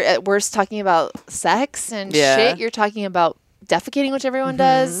fuck, you're at worst talking about sex and Yeah. shit. You're talking about defecating, which everyone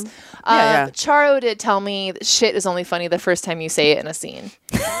does. Yeah. Charo did tell me that shit is only funny the first time you say it in a scene.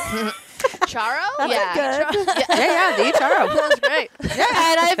 Charo? Yeah. Good. Yeah, the Charo. That was great.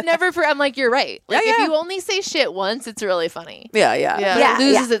 And I've never, I'm like, you're right. Like, Yeah, if yeah. you only say shit once, it's really funny. Yeah. But Yeah, it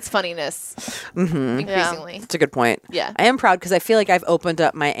loses its funniness increasingly. That's a good point. Yeah. I am proud because I feel like I've opened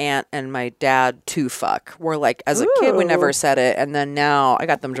up my aunt and my dad to fuck. Where like as a kid we never Ooh. said it, and then now I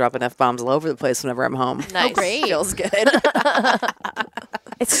got them dropping F-bombs all over the place whenever I'm home. Nice. Great. Feels good.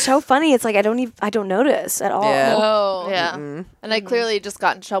 It's so funny. It's like I don't notice at all. Yeah. Oh. Yeah. And I clearly just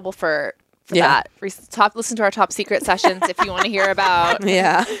got in trouble for Yeah. that. Listen to our top secret sessions if you want to hear about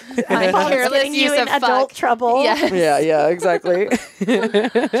Yeah. my careless Getting you use in of adult fuck. trouble. Yeah. Yeah, exactly.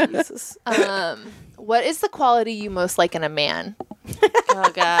 Jesus. What is the quality you most like in a man?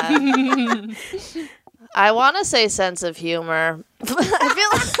 Oh God. I want to say sense of humor. I feel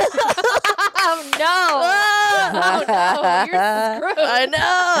like Oh no, you're screwed. I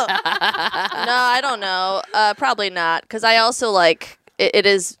know. No, I don't know. Probably not, because I also like it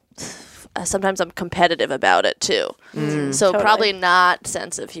is. Sometimes I'm competitive about it too. So Totally. probably not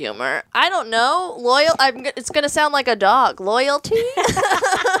sense of humor. I don't know. Loyal. It's gonna sound like a dog. Loyalty.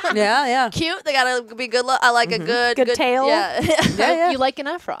 Yeah. Cute. They gotta be good. I like a good Good tail. Yeah. Yeah. You like an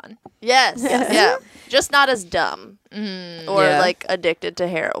Efron? Yes. Yeah. Just not as dumb or Yeah. like addicted to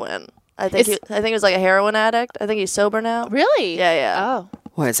heroin. I think he was like a heroin addict. I think he's sober now. Really? Yeah, yeah. Oh.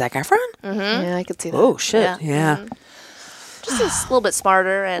 What, Zac Efron? Yeah, I could see that. Oh shit. Yeah. Yeah. Just a little bit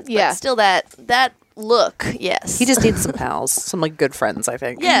smarter and Yeah. but still that look. Yes. He just needs some pals, some like good friends, I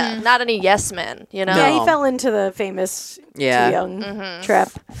think. yeah, not any yes men. You know. No. Yeah, he fell into the famous Yeah. too young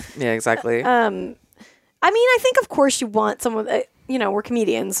trap. Yeah, exactly. I mean, I think of course you want someone that, we're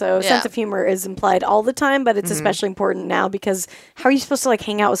comedians, so Yeah. sense of humor is implied all the time, but it's especially important now because how are you supposed to like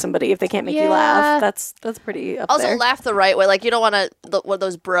hang out with somebody if they can't make you Yeah. laugh? That's pretty up Also, there. laugh the right way. Like you don't want to one of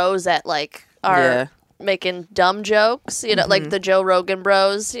those bros that like are Yeah. making dumb jokes. You know, like the Joe Rogan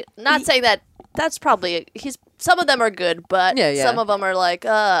bros. Not saying that. That's probably some of them are good, but Yeah. some of them are like,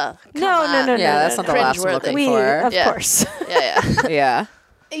 no, on. Yeah, that's not the last I'm Cringeworthy. looking we for. of Yeah. course. yeah. Yeah.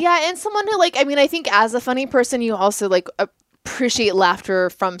 Yeah, and someone who like, I mean, I think as a funny person, you also like appreciate laughter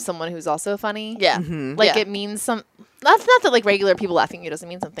from someone who's also funny. Yeah. Like Yeah. it means some. That's not that like regular people laughing at you doesn't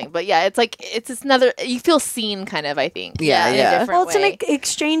mean something, but yeah, it's like it's just another. You feel seen, kind of. I think. Yeah, in yeah. A different Well, it's way. an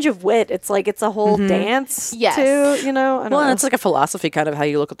exchange of wit. It's like it's a whole dance Yes. too, I don't Well, know. and it's like a philosophy kind of how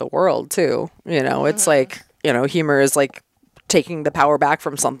you look at the world too. It's like, humor is like taking the power back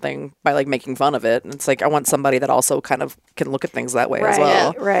from something by like making fun of it. And it's like I want somebody that also kind of can look at things that way as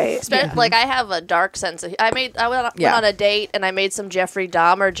well. Right. Like I have a dark sense of. I went Yeah. on a date and I made some Jeffrey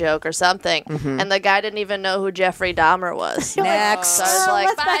Dahmer joke or something, and the guy didn't even know who Jeffrey Dahmer was. Next. So I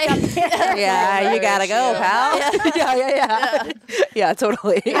was like, bye. Yeah, you gotta go, pal. Yeah. Yeah,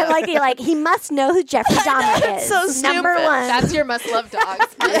 totally. I like it. Like he must know who Jeffrey Dahmer is. so Number stupid. one. That's your must love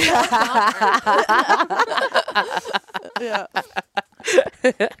dogs.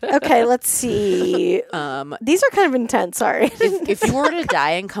 Okay, let's see. These are kind of intense. Sorry. If you were to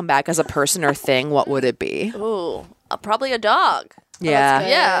die and come back as a person or thing, what would it be? Ooh, probably a dog. Yeah. good.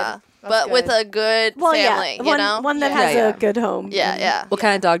 Yeah, but with a good family. one, you know, one that Yeah. has Yeah, a yeah. good home. yeah. What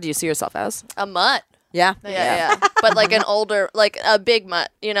kind of dog do you see yourself as? A mutt. Yeah. Yeah. But like an older, like a big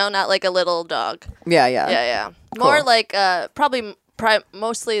mutt. You know, not like a little dog. Yeah. Yeah. More like probably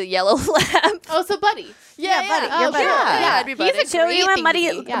mostly yellow lab. Oh, so Buddy. Yeah, Buddy. Oh, You're Buddy. yeah, I'd be Buddy. He's a So great you went thing Muddy.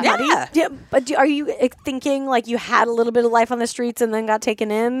 to be. Yeah. Muddy? Yeah. But are you thinking like you had a little bit of life on the streets and then got taken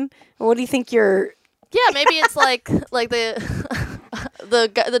in? Or what do you think you're? Yeah, maybe it's like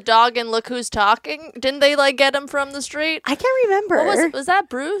the dog in Look Who's Talking. Didn't they like get him from the street? I can't remember. What was that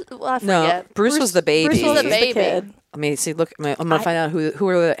Bruce? Well, I No, forget. Bruce was the baby. Bruce was the the baby. kid. Let me see. Look, I'm gonna find out who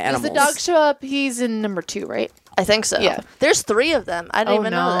are the Does animals. the dog show up? He's in number 2, right? I think so. Yeah. There's 3 of them. I didn't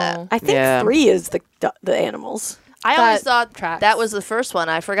even know that. I think Yeah. 3 is the animals. I That always thought tracks. that was the first one.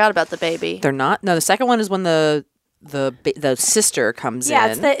 I forgot about the baby. They're not. No, the second one is when the sister comes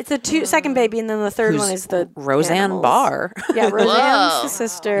Yeah, in. it's the second baby, and then the third who's one is the Roseanne animals. Barr. Yeah, Roseanne's Whoa. the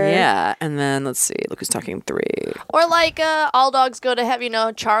sister. Yeah, and then let's see. Look who's talking 3. Or like All Dogs Go to Heaven. You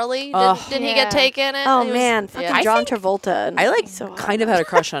know, Charlie. Didn't he get taken? Oh He was- man, fucking yeah. John Travolta. and I like he's so hot. kind of had a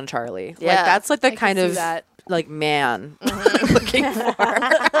crush on Charlie. Yeah. Like that's like the I can kind see of that. like man looking for.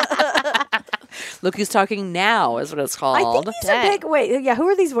 Look who's talking now is what it's I called. think these are big. Wait, yeah, who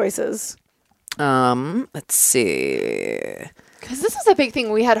are these voices? Let's see. Because this was a big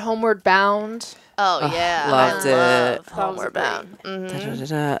thing. We had Homeward Bound. Oh yeah, loved I it. love That was Homeward great. Bound.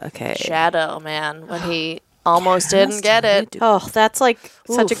 Da-da-da-da. Okay. Shadow man when he Almost didn't get it. Oh, that's like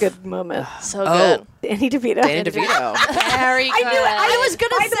such a good moment. So good. Danny DeVito. Danny DeVito. Very good. I knew it. I was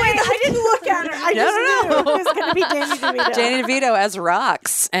going to say that. I didn't look at her. I just knew it was going to be Danny DeVito. Danny DeVito as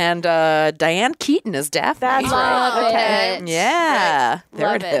Rox and Diane Keaton as Daphne. That's Love right. Okay. it. Yeah, there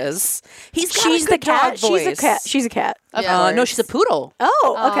Love it it. is. He's got She's a the good dog cat. voice. She's a cat. She's a cat. No, she's a poodle.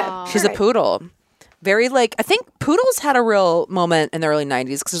 Oh, okay. She's a poodle. Very like I think poodles had a real moment in the early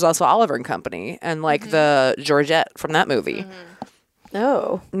 '90s because there's also Oliver and Company and like the Georgette from that movie.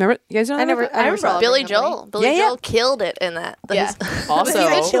 Oh. Remember you guys know that movie? I never saw it. Billy Joel. Billy Yeah. Joel killed it in that. Yeah. Also, He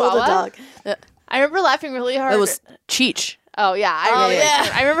killed a Chihuahua? dog. I remember laughing really hard. it was Cheech. Oh yeah.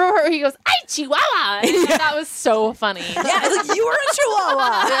 I remember where he goes, "Ay, Chihuahua!" I thought that was so funny. Yeah, it's like you were a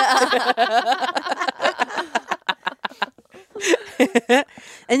Chihuahua.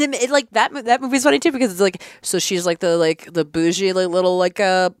 And then it, like that movie's funny too because it's like so she's like the bougie like, little like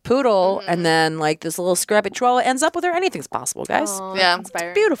poodle and then like this little scrappy chihuahua ends up with her. Anything's possible, guys. Oh, Yeah. that's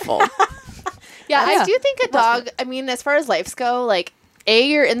inspiring. Beautiful. Yeah, Yeah. I do think a dog. I mean, as far as lives go, like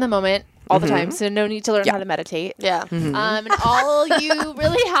you're in the moment all the time, so no need to learn how to meditate. Yeah. And all you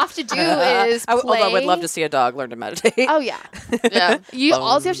really have to do is play. Although I would love to see a dog learn to meditate. Oh yeah, Yeah.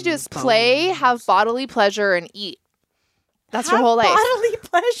 all you have to do is play, have bodily pleasure, and eat. That's your whole life. Bodily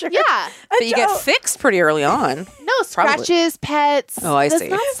pleasure. Yeah. But you get fixed pretty early on. No scratches, pets. Oh, I That's see.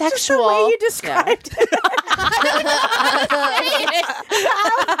 not Just the sexual. way you described it.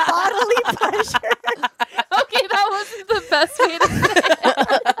 Bodily pleasure. Okay, that wasn't the best way to say it.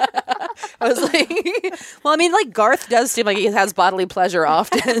 I was like, well, I mean, like Garth does seem like he has bodily pleasure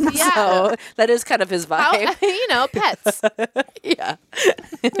often. Yeah. So that is kind of his vibe. Pets. Yeah.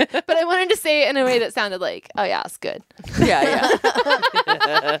 But I wanted to say it in a way that sounded like, oh yeah, it's good. Yeah,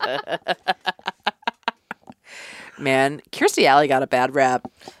 Man, Kirstie Alley got a bad rap.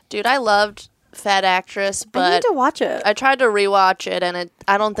 Dude, I loved Fat Actress, I need but to watch it. I tried to rewatch it, and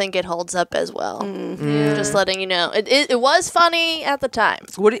I don't think it holds up as well. Just letting you know, it was funny at the time.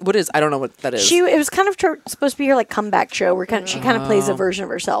 What is? I don't know what that is. It was kind of supposed to be her like comeback show where she kind of plays a version of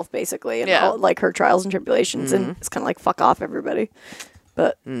herself basically, and Yeah. all, like her trials and tribulations, and it's kind of like fuck off everybody.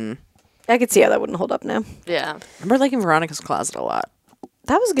 But I could see how that wouldn't hold up now. Yeah. I remember liking Veronica's Closet a lot.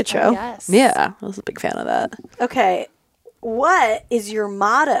 That was a good show. Yes. Yeah, I was a big fan of that. Okay, what is your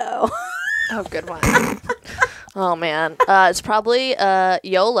motto? Oh, good one. Oh man, it's probably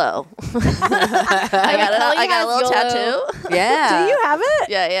YOLO. I got a little tattoo. Yeah. Do you have it?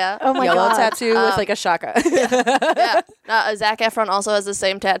 Yeah. Oh my Yellow god! tattoo with like a shaka. Yeah. Zac Efron also has the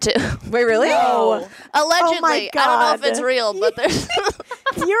same tattoo. Wait, really? No. Allegedly, Oh my I don't know if God. it's real, but there's.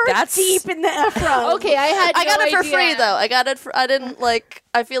 You're That's- deep in the Efron. Okay, I I got no it for idea. free though. I got it. I didn't like.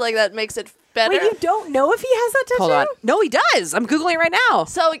 I feel like that makes it better. Wait, you don't know if he has that tattoo? Hold on. No, he does. I'm Googling it right now.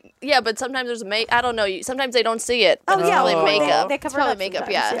 So yeah, but sometimes there's I don't know. Sometimes they don't see it. Oh It's yeah, probably well, makeup. They cover probably it up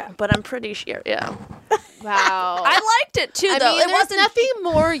makeup, sometimes, yeah. But I'm pretty sure. Yeah. Wow. I liked it too, I though. mean, It there's wasn't. nothing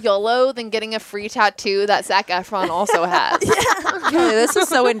more YOLO than getting a free tattoo that Zac Efron also has. Okay, this is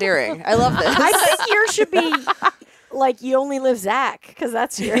so endearing. I love this. I think yours should be like you only live Zach because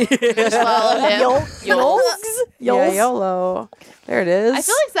that's your Follow him. Yols. Yeah, YOLO. There it is. I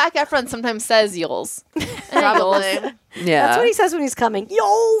feel like Zac Efron sometimes says yols. Probably. yeah. That's what he says when he's coming.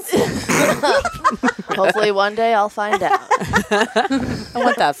 Yols. Hopefully, one day I'll find out. I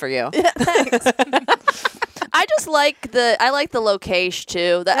want that for you. I just like the location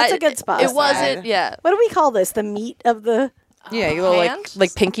too. That's a good spot. It wasn't. Yeah. What do we call this? The meat of the Yeah, you go Hand?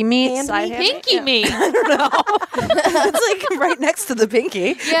 like pinky meat. Hand Side meat? hand? Pinky me. It's like right next to the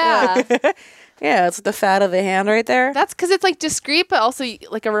pinky. Yeah. Yeah, it's the fat of the hand right there. That's because it's like discreet, but also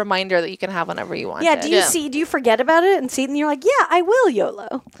like a reminder that you can have whenever you want. Yeah, it. do you forget about it and see it and you're like, yeah, I will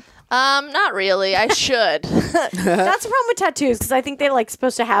YOLO. Not really. I should. That's the problem with tattoos because I think they're like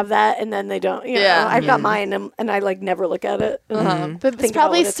supposed to have that and then they don't. You know, Yeah. I've got mine and I like never look at it. But it's Think about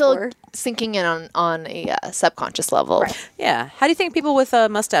probably what it's still for. sinking in on a subconscious level. Right. Yeah. How do you think people with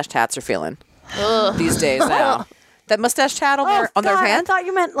mustache tats are feeling these days now? That mustache tat on their God, I hand? thought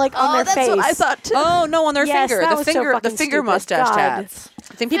you meant like on their that's face. what I thought too. Oh no, on their Yes, finger. that The was so finger, the fucking finger stupid. mustache God. tats.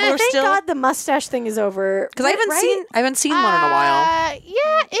 I think people are Thank still. God the mustache thing is over. Because I Right? haven't seen one in a while.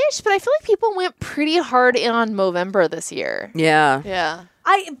 Yeah, ish. But I feel like people went pretty hard in on Movember this year. Yeah. Yeah.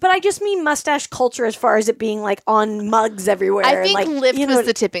 But I just mean mustache culture as far as it being like on mugs everywhere. I think like, lift you know, was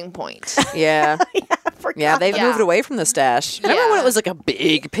the tipping point. Yeah. Yeah, they've Yeah. moved away from the stash. Remember when Yeah. it was like a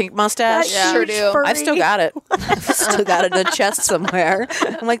big pink mustache? that Sure huge do. furry- I've still got it. I've still got it in a chest somewhere.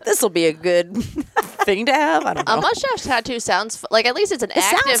 I'm like, this will be a good thing to have. I don't know. A mustache tattoo sounds like at least it's an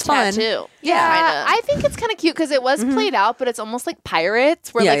sounds active fun. tattoo. Yeah, Kinda. I think it's kind of cute because it was played out, but it's almost like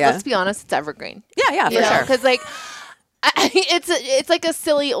Pirates, where Yeah, like yeah. let's be honest, it's evergreen. Yeah, for sure. Because like. It's like a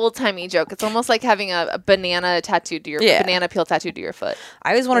silly old timey joke. It's almost like having a banana tattooed to your banana peel tattooed to your foot. I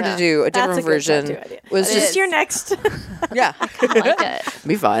always wanted to do a That's different a good version. tattoo idea. Was This just is your next. yeah, I like it.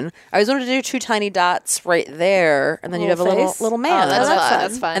 be fun. I always wanted to do 2 tiny dots right there, and then you'd have a Little little face. little man. Oh, that's that's fun. fun.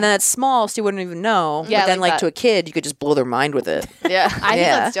 That's fun. And then it's small, so you wouldn't even know. Yeah, but then, like like that. to a kid, you could just blow their mind with it. Yeah. I think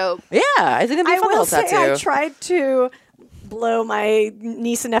Yeah. that's dope. Yeah, I think it'd be a I fun will little say tattoo. I tried to blow my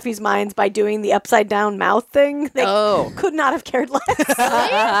niece and nephew's minds by doing the upside down mouth thing. They could not have cared less. But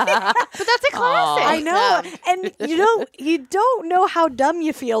that's a classic. I know, and you don't know how dumb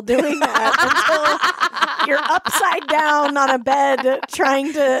you feel doing that until you're upside down on a bed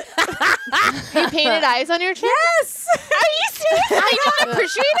trying to. You painted eyes on your chin? Yes, Are you serious? I don't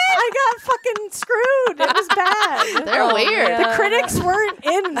appreciate it. I got fucking screwed. It was bad. They're weird. The critics weren't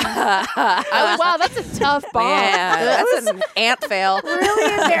in. Oh, wow, that's a tough bomb. Yeah, that's an ant fail.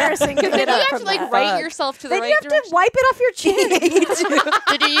 Really embarrassing to Then get you up have from to like that. write yourself to the Then right you have to direction. wipe it off your chin.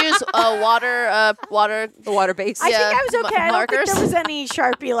 Did you use water? The water base. I think I was okay. I don't think markers? there was any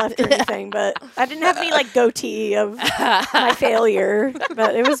Sharpie left or anything, but I didn't have any like goatee of my failure.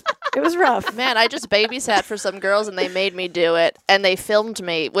 But it was rough. Man, I just babysat for some girls and they made me do it, and they filmed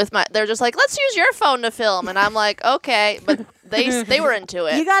me with my. They're just like, "Let's use your phone to film," and I'm like, "Okay," but they were into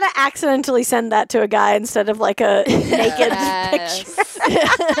it. You gotta accidentally send that to a guy instead of like a naked picture.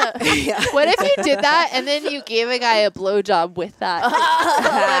 Yes. What if you did that and then you gave a guy a blowjob with that?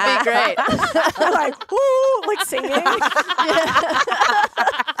 That'd be great. Like, ooh, like singing.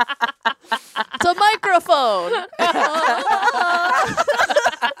 It's a microphone.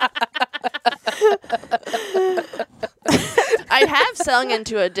 I have sung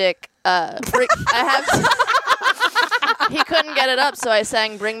into a dick. He couldn't get it up, so I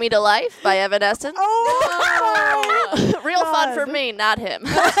sang "Bring Me to Life" by Evanescence. Oh, Real fun God. for me, not him.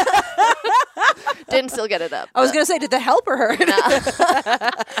 Didn't still get it up. I was gonna say, did that help or hurt? Also, should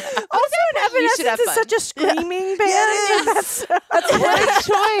have Evanescence is fun. such a screaming band. That's What a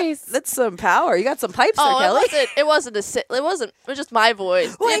choice. That's some power. You got some pipes there, Oh, Kelly. it wasn't it was just my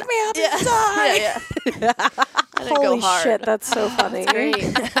voice. Wake me up inside. Yeah. I didn't go holy hard. shit. That's so funny. Great.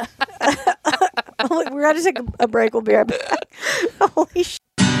 We're gonna take a break. We'll be right back. Holy shit.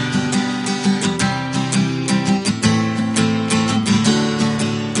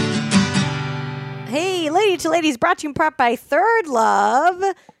 Hey, Lady to Ladies, brought to you in part by Third Love.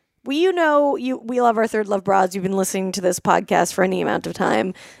 We love our Third Love bras. You've been listening to this podcast for any amount of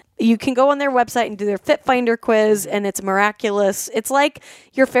time. You can go on their website and do their Fit Finder quiz, and it's miraculous. It's like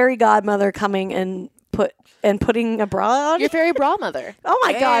your fairy godmother coming and putting a bra on. Your fairy bra mother. Oh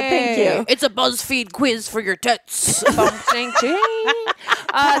my God, thank you. It's a BuzzFeed quiz for your tits. These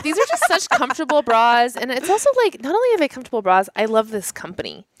are just such comfortable bras, and it's also like not only are they comfortable bras, I love this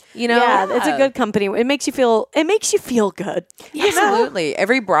company. You know, Yeah, it's a good company. It makes you feel good. You know? Absolutely.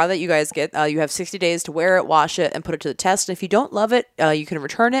 Every bra that you guys get, you have 60 days to wear it, wash it, and put it to the test. And if you don't love it, you can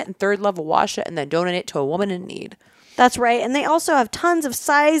return it, and Third Love will wash it and then donate it to a woman in need. That's right. And they also have tons of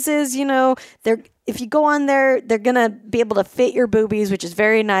sizes. If you go on there, they're gonna be able to fit your boobies, which is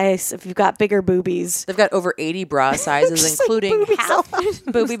very nice. If you've got bigger boobies, They've got over 80 bra sizes, Just like including boobies half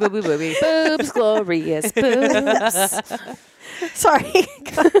booby. boobs, glorious boobs. sorry.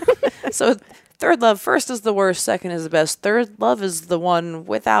 So Third Love, first is the worst, second is the best. Third Love is the one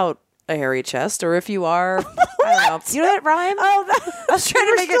without a hairy chest, or if you are, I don't know. You know that rhyme? Oh, I was trying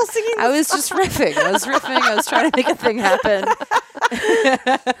to make still it. singing I was just riffing. I was trying to make a thing happen.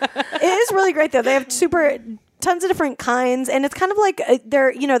 it is really great though. They have tons of different kinds, and it's kind of like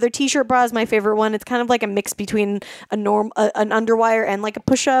their t-shirt bra is my favorite one. It's kind of like a mix between an underwire and like a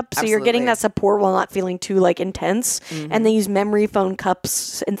push-up, so you're getting Absolutely. that support while not feeling too like intense. And they use memory foam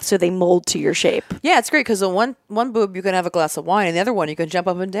cups, and so they mold to your shape. Yeah, it's great because the one boob you can have a glass of wine, and the other one you can jump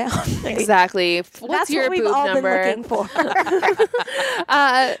up and down. Exactly. What's That's your what we've boob all number? been looking for.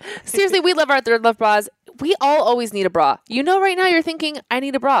 Seriously, we love our Third Love bras. We all always need a bra. You know, right now you're thinking, I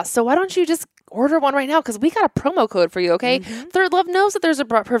need a bra. So why don't you just order one right now? Because we got a promo code for you, okay? Third Love knows that there's a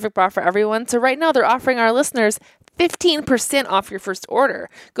perfect bra for everyone. So right now they're offering our listeners 15% off your first order.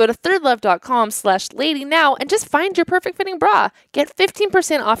 Go to thirdlove.com/lady now and just find your perfect fitting bra. Get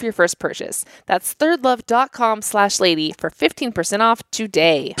 15% off your first purchase. That's thirdlove.com/lady for 15% off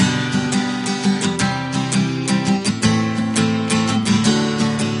today.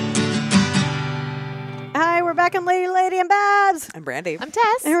 Hi, we're back on Lady and Babs. I'm Brandy. I'm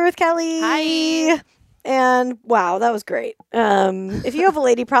Tess. And we're with Kelly. Hi. And wow, that was great. If you have a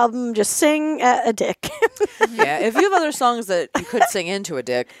lady problem, just sing at a dick. Yeah, if you have other songs that you could sing into a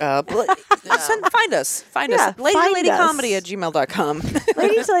dick, find us. Find Yeah, us. find LadyComedy@gmail.com.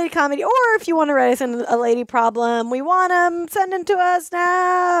 Ladies to Lady Comedy. Or if you want to write us in a lady problem, we want them. Send them to us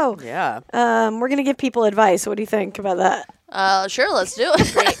now. Yeah. We're going to give people advice. What do you think about that? Sure, let's do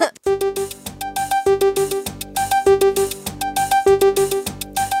it.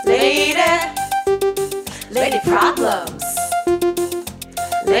 Great. Lady problems.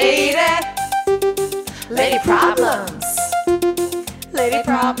 Lady problems. Lady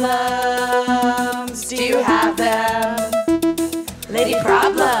problems. Do you have them? Lady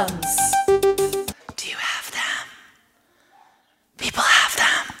problems. Do you have them? People have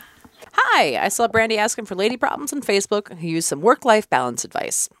them. Hi, I saw Brandy asking for lady problems on Facebook who used some work-life balance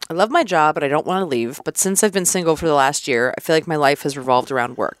advice. I love my job and I don't want to leave, but since I've been single for the last year, I feel like my life has revolved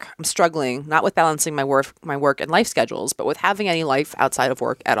around work. I'm struggling, not with balancing my work and life schedules, but with having any life outside of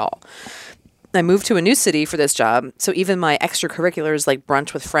work at all. I moved to a new city for this job, so even my extracurriculars like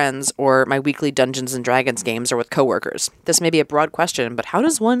brunch with friends or my weekly Dungeons & Dragons games are with coworkers. This may be a broad question, but how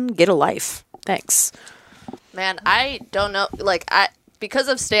does one get a life? Thanks. Man, I don't know. Because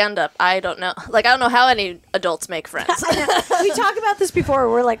of stand-up, I don't know. I don't know how any adults make friends. We talk about this before.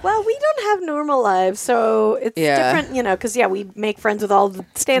 We're like, well, we don't have normal lives, so it's different, because, we make friends with all the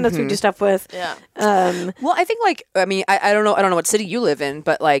stand-ups we do stuff with. Yeah. Well, I think I don't know what city you live in,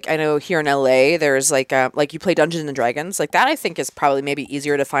 but I know here in LA there's you play Dungeons and Dragons. That I think is probably maybe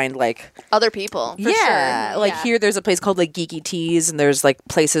easier to find other people. For sure. Here there's a place called Geeky Teas, and there's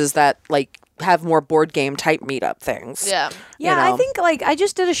places that have more board game type meetup things. Yeah. Yeah, I think I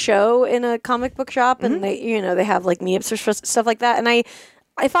just did a show in a comic book shop and they have meetups or stuff like that, and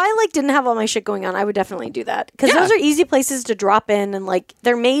if I didn't have all my shit going on, I would definitely do that because those are easy places to drop in and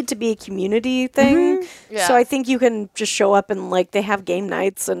they're made to be a community thing. Yeah. So I think you can just show up and they have game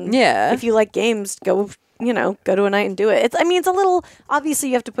nights and if you like games, go to a night and do it. It's a little, obviously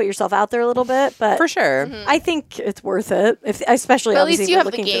you have to put yourself out there a little bit, but for sure, I think it's worth it. Especially But at obviously least you have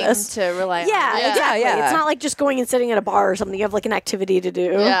the looking game for this. to rely on. Yeah, exactly. yeah. It's not just going and sitting at a bar or something. You have an activity to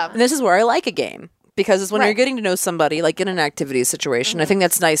do. Yeah. and this is where I like a game. Because it's when you're getting to know somebody, in an activity situation, I think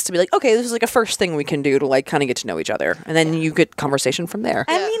that's nice to be okay, this is a first thing we can do to kind of get to know each other. And then you get conversation from there.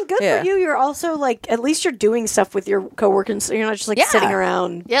 Good for you. You're also at least you're doing stuff with your coworkers. So you're not just sitting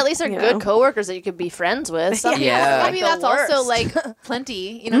around. Yeah, at least they're good coworkers that you could be friends with. Some people are, Maybe the that's also worst.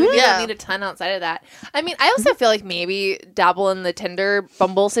 plenty. Maybe you don't need a ton outside of that. I also feel maybe dabble in the Tinder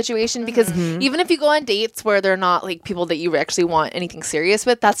Bumble situation because even if you go on dates where they're not people that you actually want anything serious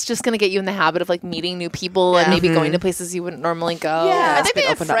with, that's just going to get you in the habit of meeting new people and maybe going to places you wouldn't normally go. Yeah, I think they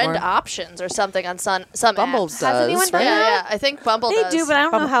have opened up friend more. options or something on some Bumble apps. does, anyone done right? Yeah, I think Bumble They does. do, but I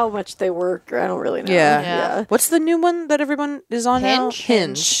don't know how much they work. Or I don't really know. Yeah. What's the new one that everyone is on now?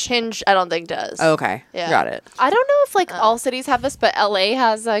 Hinge, I don't think does. Oh, okay. Yeah. Got it. I don't know if all cities have this, but LA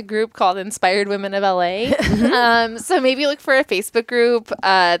has a group called Inspired Women of LA. So maybe look for a Facebook group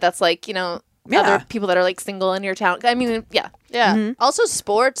that's other people that are friends in your town. Yeah. Yeah. Also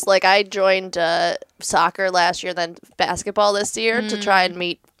sports, I joined soccer last year, then basketball this year to try and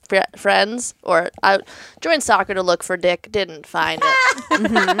meet friends. Or I joined soccer to look for dick, didn't find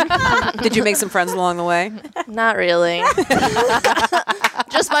it. Did you make some friends along the way? Not really.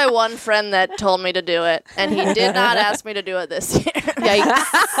 Just my one friend that told me to do it, and he did not ask me to do it this year.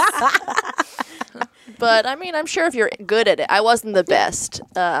 But I'm sure if you're good at it, I wasn't the best.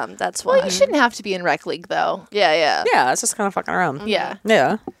 That's why. Well, you shouldn't have to be in rec league though. Yeah. Yeah, it's just kind of fucking around. Yeah.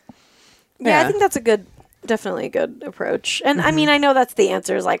 Yeah. Yeah, I think that's definitely a good approach. And I know that's the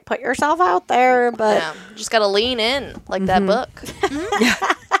answer is put yourself out there, but Yeah. Just gotta lean in, like that book.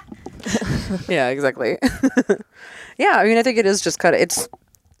 Yeah, exactly. Yeah, I think it is just kind of, it's,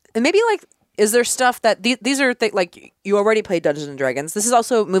 and maybe is there stuff that these are you already played Dungeons and Dragons. This is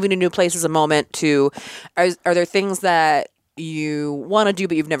also moving to new places a moment to, are there things that you want to do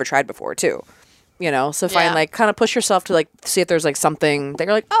but you've never tried before too? So find kind of push yourself to see if there's something that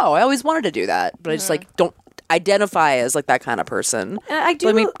you're oh, I always wanted to do that, but I just don't identify as that kind of person. And I do.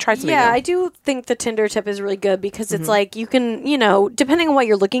 Let me try something new. I do think the Tinder tip is really good because it's you can, depending on what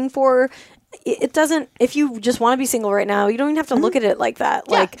you're looking for, it doesn't, if you just want to be single right now, you don't even have to look at it like that.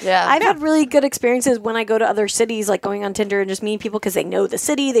 I've had really good experiences when I go to other cities, going on Tinder and just meeting people because they know the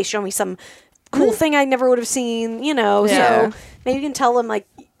city, they show me some cool thing I never would have seen, so maybe you can tell them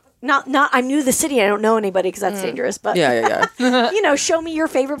I'm new to the city. I don't know anybody because that's dangerous. But Yeah. show me your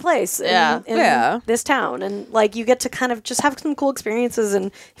favorite place. In this town, and like you get to kind of just have some cool experiences.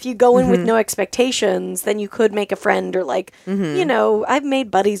 And if you go in with no expectations, then you could make a friend or like I've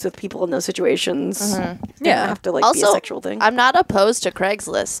made buddies with people in those situations. Yeah, have to like be a sexual thing. I'm not opposed to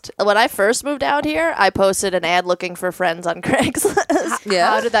Craigslist. When I first moved out here, I posted an ad looking for friends on Craigslist.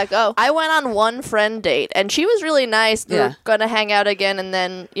 How did that go? I went on one friend date, and she was really nice. We were gonna hang out again, and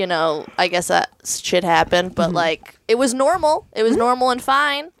then I guess that shit happened. But like, it was normal. It was normal and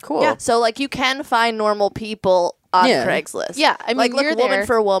fine. Cool. Yeah. So like, you can find normal people on Craigslist. Yeah, I mean, like you're woman there.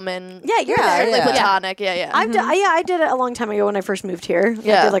 for woman. Yeah, you're there. Like Yeah. platonic. Yeah. I did it a long time ago when I first moved here.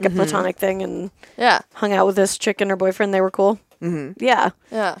 Yeah. I did like a platonic thing and Yeah. hung out with this chick and her boyfriend. They were cool. Yeah.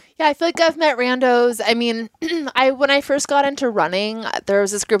 Yeah. Yeah, I feel like I've met randos. I mean, when I first got into running, there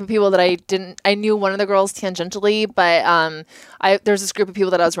was this group of people that I knew one of the girls tangentially, but there was this group of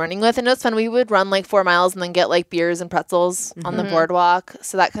people that I was running with, and it was fun. We would run like 4 miles and then get like beers and pretzels on the boardwalk.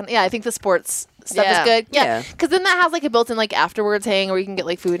 So that I think the sports stuff is good. Yeah, because then that has like a built-in like afterwards hang where you can get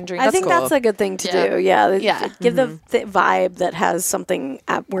like food and drink. I think cool. that's a good thing to do. Yeah. Give the vibe that has something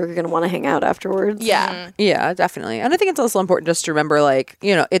where you're going to want to hang out afterwards. Yeah. Yeah, definitely. And I think it's also important just to remember, like,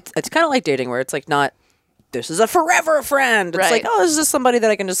 it's kind of like dating where it's like not, this is a forever friend. It's like, oh, this is just somebody that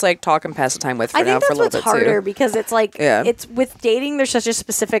I can just like talk and pass the time with for I now think for a that's little what's bit harder too. because it's like, it's with dating, there's such a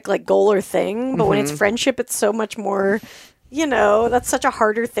specific like goal or thing. But when it's friendship, it's so much more, that's such a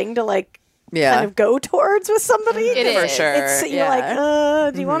harder thing to like, kind of go towards with somebody. It is. For sure. You're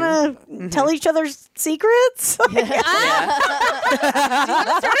like, do you want to tell each other secrets? Do you want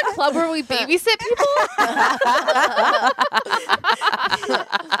to start a club where we babysit people?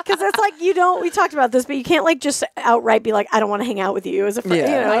 Because it's like we talked about this, but you can't like just outright be like, I don't want to hang out with you as a friend.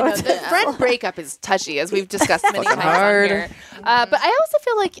 Yeah. I know. The friend breakup is touchy, as we've discussed many times hard. on here. But I also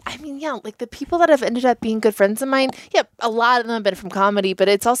feel like, like the people that have ended up being good friends of mine, a lot of them have been from comedy, but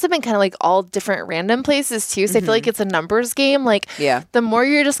it's also been kind of like all different random places too. So I feel like it's a numbers game. Like, the more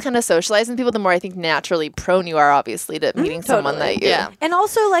you're just kind of socializing with people, the more I think naturally prone you are, obviously, to meeting someone that you. Yeah. And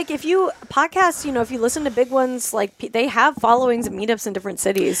also, like, if you podcast, if you listen to big ones, like, they have followings and meetups in different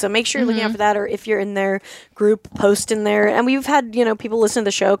cities. So make sure you're looking out for that. Or if you're in their group, post in there. And we've had, people listen to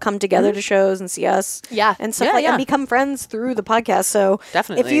the show, come together to shows and see us. Yeah. And stuff and become friends through the podcast. So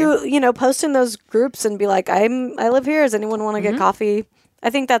Definitely. if you, post in those groups and be like, I live here. Does anyone want to get coffee? I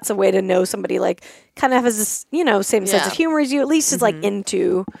think that's a way to know somebody like kind of has this, same sense of humor as you. At least is like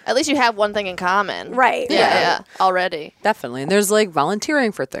into. At least you have one thing in common. Right. Yeah. Already. Definitely. And there's like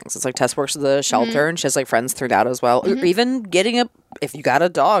volunteering for things. It's like Tess works at the shelter and she has like friends through that as well. Or even getting if you got a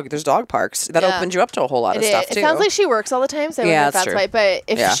dog, there's dog parks. That opens you up to a whole lot of stuff too. It sounds like she works all the time, so I wonder if that's true. why. But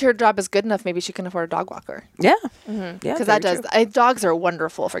if her job is good enough, maybe she can afford a dog walker. Yeah. Because Yeah, that very does. true. Dogs are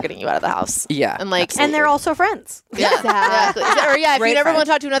wonderful for getting you out of the house. Yeah, And like, And they're also friends. exactly. Or if Great you never friend. want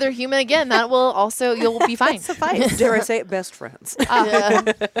to talk to another human again, that will also you'll be fine. Suffice. Dare I say it, best friends.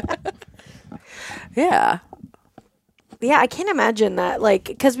 Yeah. Yeah. Yeah, I can't imagine that. Like,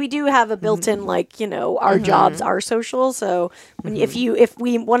 because we do have a built-in, like, our jobs are social. So when if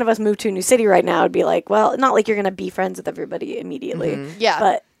one of us moved to a new city right now, it'd be like, well, not like you're gonna be friends with everybody immediately. Yeah.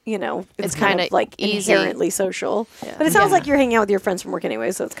 but it's kind of like easy. inherently social. But it sounds like you're hanging out with your friends from work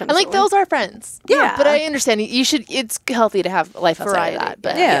anyway, so it's kind of And like those are friends. Yeah. But I understand you should. It's healthy to have life outside Variety. of that.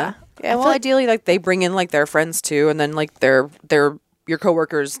 But Yeah. Well, ideally, like they bring in like their friends too, and then like their your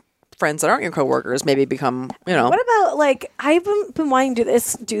coworkers' friends that aren't your coworkers maybe become What about like I've been wanting to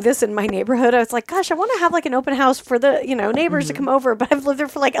do this in my neighborhood. I was like, gosh, I want to have like an open house for the neighbors to come over. But I've lived there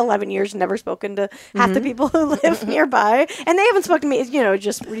for like 11 years, and never spoken to half the people who live nearby, and they haven't spoken to me.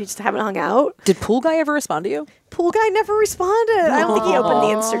 We just haven't hung out. Did Pool Guy ever respond to you? Pool Guy never responded. I don't think he opened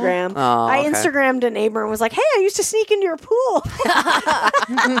the Instagram. Oh, I okay. Instagrammed a neighbor and was like, hey, I used to sneak into your pool.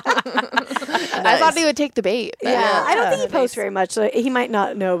 I thought he would take the bait. but- Yeah, I don't think he posts very much, so he might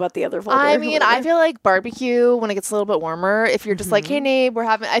not know about the other folder. I mean, I feel like barbecue when it gets a little bit warmer. If you're just like, hey, Nabe,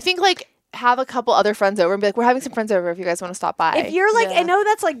 I think like have a couple other friends over and be like, we're having some friends over if you guys want to stop by. if you're like, I know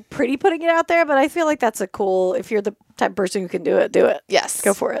that's like pretty putting it out there, but I feel like that's a cool. If you're the type of person who can do it, Yes.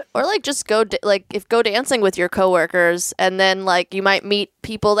 go for it. Or like just go go dancing with your coworkers, and then like you might meet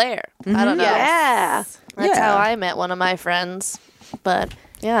people there. I don't know. Yeah. That's Yeah. how I met one of my friends. But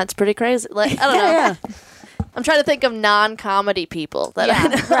yeah, it's pretty crazy. Like I don't know. I'm trying to think of non-comedy people that I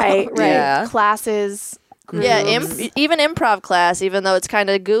know. Right. Yeah. Classes. Yeah, even improv class, even though it's kind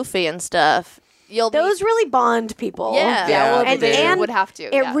of goofy and stuff. Those really bond people. Yeah. Yeah. Well, they and would have to.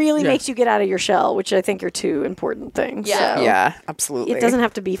 It really Yeah. makes you get out of your shell, which I think are two important things. Yeah. So Yeah, absolutely. It doesn't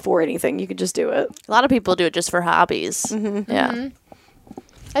have to be for anything. You could just do it. A lot of people do it just for hobbies. Yeah.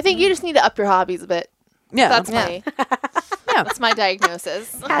 I think you just need to up your hobbies a bit. Yeah. That's my that's my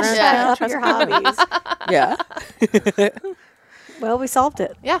diagnosis. Hashtag up your hobbies. Yeah. Well, we solved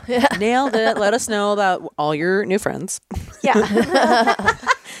it. Yeah. Nailed it. Let us know about all your new friends. Yeah.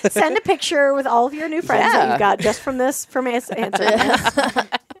 Send a picture with all of your new friends that Yeah. you got just from us answering this.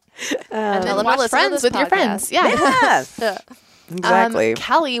 And Tell then them to watch listen to Friends this with your podcast. friends. Yeah. Yeah. Exactly.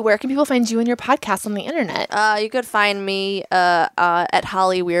 Callie, where can people find you and your podcast on the internet? You could find me at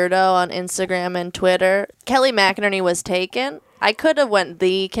Holly Weirdo on Instagram and Twitter. Kelly McInerney was taken. I could have went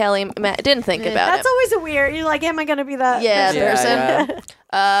the Kelly. Didn't think about That's it. always a weird. You're like, am I going to be that? Yeah, person? person.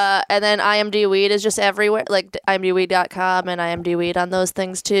 And then IMD Weed is just everywhere, like imdweed.com and IMD Weed on those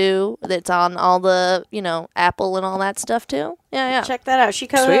things too. It's on all the, Apple and all that stuff too. Yeah. Check that out. She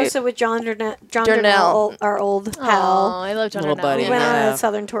co-hosted with John Darnell, our old Oh, pal. I love John Little Darnell. buddy. We went on Yeah. a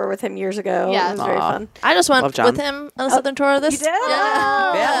Southern tour with him years ago. Yeah. It was very fun. I just Love went John. with him on a southern tour of this. You did?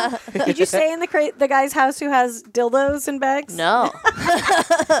 Yeah. Did you stay in the guy's house who has dildos and bags? No.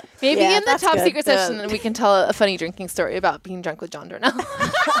 Maybe Yeah, in the that's top good. secret session, we can tell a funny drinking story about being drunk with John Darnell.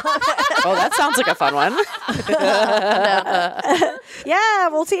 Oh, that sounds like a fun one. Yeah,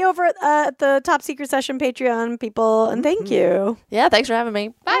 we'll see you over at the Top Secret Session Patreon, people. And thank you. Yeah, thanks for having me.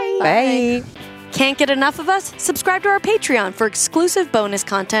 Bye. Bye. Can't get enough of us? Subscribe to our Patreon for exclusive bonus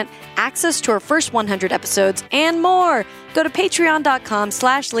content, access to our first 100 episodes, and more. Go to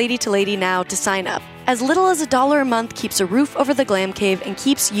patreon.com/ladytolady now to sign up. As little as $1 a month keeps a roof over the glam cave and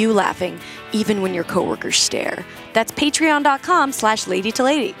keeps you laughing, even when your coworkers stare. That's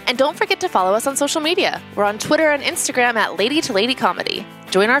patreon.com/ladytolady. And don't forget to follow us on social media. We're on Twitter and Instagram at Lady to Lady Comedy.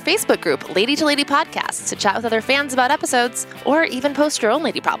 Join our Facebook group, Lady to Lady Podcasts, to chat with other fans about episodes, or even post your own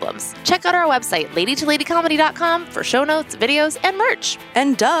lady problems. Check out our website, ladytoladycomedy.com, for show notes, videos, and merch.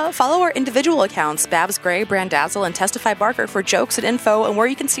 And follow our individual accounts, Babs Gray, Brandazzle, and Testify Barker for jokes and info and where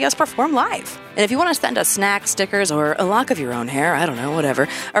you can see us perform live. And if you want to send us snacks, stickers, or a lock of your own hair, I don't know, whatever,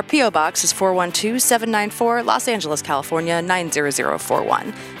 our P.O. Box is 412-794, Los Angeles, California,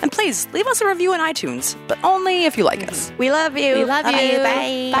 90041. And please, leave us a review on iTunes, but only if you like us. We love you. We love you. Bye.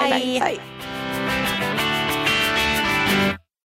 Bye. Bye.